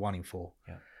out for the 1 in 4.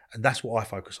 Yeah. And that's what I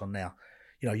focus on now.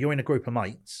 You know, you're in a group of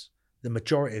mates, the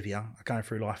majority of you are going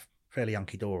through life fairly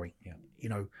hunky-dory, you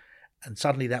know, and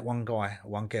suddenly that one guy,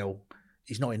 one girl,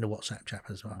 is not in the WhatsApp chat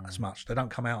as much. They don't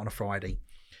come out on a Friday.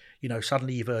 You know,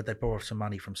 suddenly you've heard they borrowed some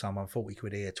money from someone, 40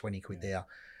 quid here, 20 quid there.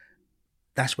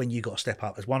 That's when you got to step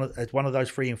up. As one of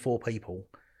those 3 in 4 people,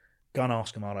 go and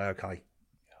ask them, are they okay?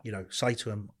 You know, say to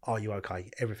them, are you okay?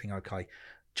 Everything okay?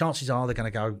 Chances are they're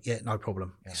going to go, yeah, no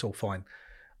problem. It's all fine.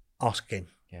 Ask again.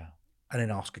 Yeah. And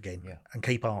then ask again. Yeah. And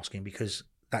keep asking because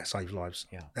that saves lives.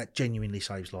 Yeah. That genuinely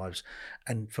saves lives.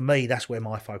 And for me, that's where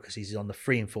my focus is on the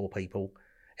 3 in 4 people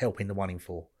helping the 1 in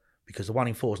 4. Because the 1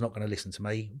 in 4 is not going to listen to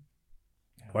me.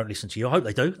 Won't listen to you. I hope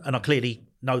they do. And I clearly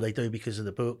know they do because of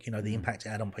the book, you know, the impact it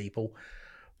had on people.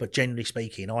 But generally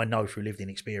speaking, I know through lived in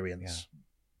experience,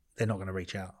 they're not going to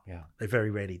reach out. Yeah. They very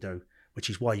rarely do, which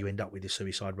is why you end up with the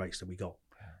suicide rates that we got.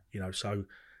 You know, so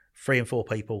 3 in 4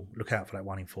 people, look out for that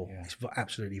 1 in 4. It's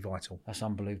absolutely vital. That's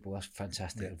unbelievable. That's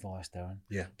fantastic advice, Darren.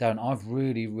 Yeah. Darren, I've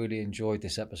really, really enjoyed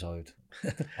this episode.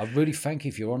 I really thank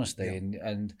you for your honesty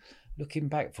and looking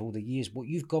back for all the years, what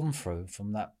you've gone through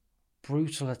from that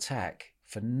brutal attack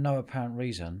for no apparent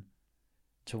reason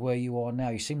to where you are now.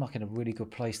 You seem like in a really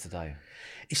good place today.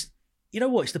 You know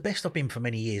what? It's the best I've been for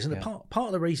many years. And the part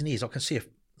of the reason is I can see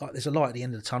there's a light at the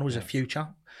end of the tunnel, there's a future,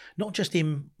 not just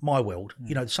in my world,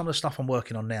 you know, some of the stuff I'm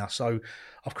working on now. So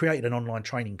I've created an online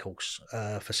training course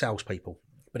for salespeople,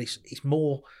 but it's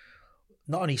more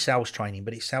not only sales training,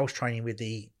 but it's sales training with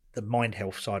the mind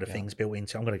health side of things built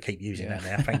into. I'm going to keep using that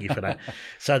now. Thank you for that.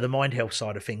 So the mind health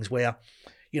side of things where,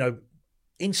 you know,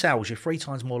 in sales, you're 3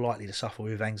 times more likely to suffer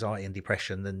with anxiety and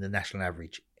depression than the national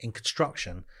average. In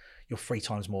construction, you're 3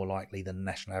 times more likely than the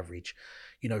national average.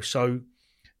 You know, so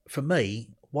for me,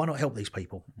 why not help these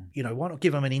people? You know, why not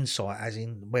give them an insight as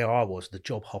in where I was, the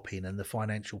job hopping and the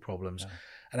financial problems,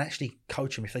 and actually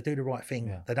coach them. If they do the right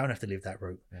thing, they don't have to live that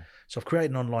route. So I've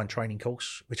created an online training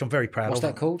course, which I'm very proud of. What's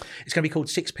that called? It's going to be called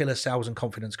 6 Pillar Sales and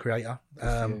Confidence Creator.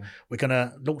 We're going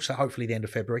to launch that hopefully the end of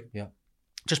February.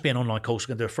 Just be an online course.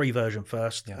 We're going to do a free version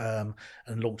first and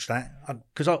launch that.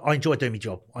 Because I enjoy doing my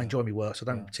job. I enjoy my work, so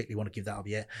I don't particularly want to give that up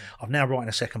yet. I'm now writing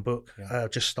a second book. You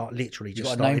got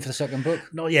a name for the second book?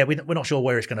 No, we're not sure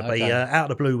where it's going to be. Out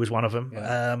of the Blue was one of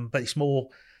them. But it's more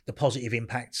the positive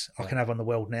impact I can have on the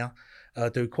world now.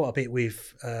 Do quite a bit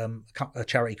with a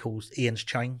charity called Ian's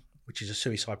Chain, which is a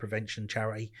suicide prevention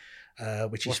charity.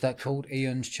 What's that called?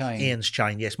 Ian's Chain? Ian's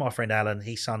Chain, yes. My friend Alan,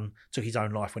 his son took his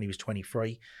own life when he was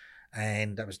 23.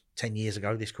 And that was 10 years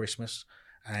ago this Christmas.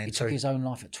 And he took his own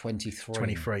life at 23.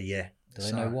 23, yeah. Do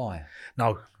they know why?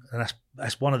 No, and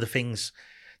that's one of the things,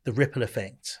 the ripple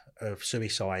effect of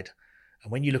suicide.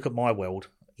 And when you look at my world,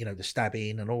 you know, the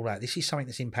stabbing and all that, this is something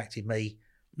that's impacted me,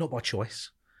 not by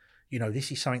choice. You know, this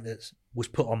is something that was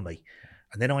put on me.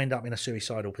 And then I end up in a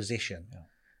suicidal position,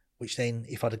 which then,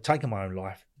 if I'd have taken my own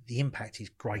life, the impact is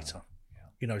greater.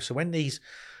 You know, so when these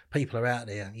people are out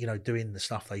there, you know, doing the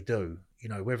stuff they do, you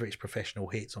know, whether it's professional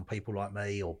hits on people like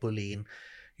me or bullying,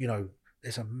 you know,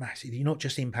 there's a massive, you're not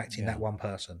just impacting that one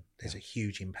person. There's a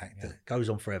huge impact that goes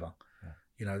on forever.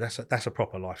 You know, that's a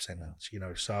proper life sentence, you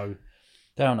know, so.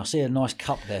 Darren, I see a nice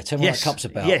cup there. Tell me what that cup's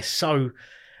about. Yes, so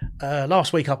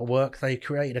last week up at work, they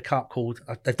created a cup called,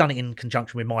 they've done it in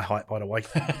conjunction with my height, by the way,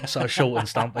 so short and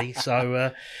stumpy.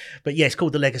 So, but yeah, it's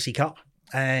called the Legacy Cup.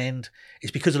 And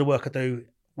it's because of the work I do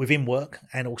within work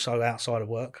and also outside of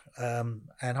work,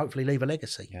 and hopefully leave a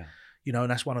legacy. You know,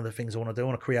 and that's one of the things I want to do. I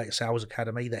want to create a sales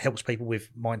academy that helps people with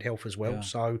mind health as well.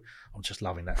 So I'm just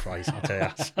loving that phrase, I'll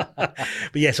tell you. But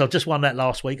yes, I've just won that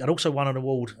last week. I'd also won an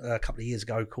award a couple of years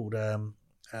ago called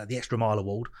the Extra Mile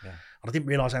Award. And I didn't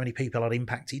realise how many people I'd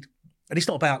impacted. And it's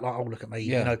not about like, oh, look at me.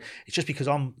 You know, it's just because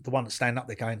I'm the one that's standing up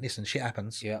there going, listen, shit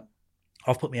happens.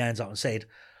 I've put my hands up and said,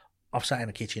 I've sat in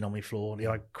the kitchen on my floor,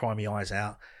 I cry my eyes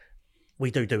out. We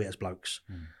do it as blokes.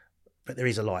 But there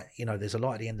is a light. You know, there's a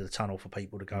light at the end of the tunnel for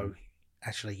people to go,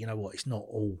 actually, you know what, it's not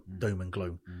all doom and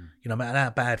gloom. No matter how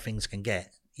bad things can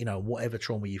get, whatever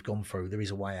trauma you've gone through, there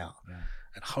is a way out.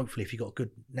 And hopefully if you've got a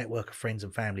good network of friends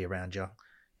and family around you,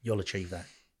 you'll achieve that.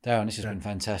 Darren, this has been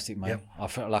fantastic, mate. Yep. I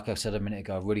felt like I said a minute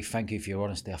ago, I really thank you for your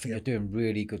honesty. I think you're doing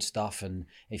really good stuff, and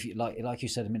if you like you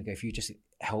said a minute ago, if you just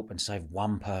help and save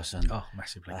one person,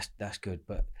 massively, that's good.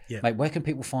 But mate, where can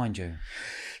people find you?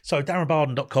 So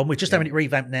darrenbarden.com. We're just having it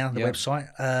revamped now, the website.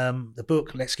 The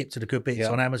book, Let's Skip to the Good Bits,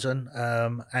 on Amazon,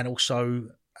 and also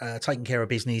Taking Care of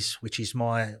Business, which is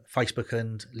my Facebook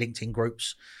and LinkedIn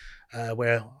groups,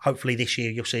 where hopefully this year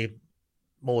you'll see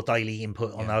more daily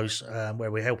input on those,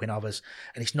 where we're helping others.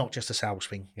 And it's not just a sales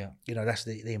thing. That's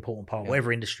the important part.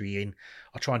 Whatever industry you're in,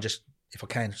 I try and just, if I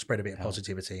can, spread a bit of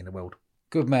positivity in the world.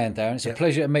 Good man, Darren. It's a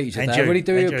pleasure to meet you today. I really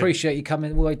do appreciate you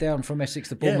coming all the way down from Essex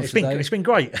to Bournemouth today. It's been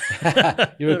great.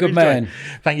 You're a good man.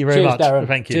 Thank you very much. Darren.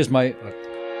 Thank you. Cheers, mate.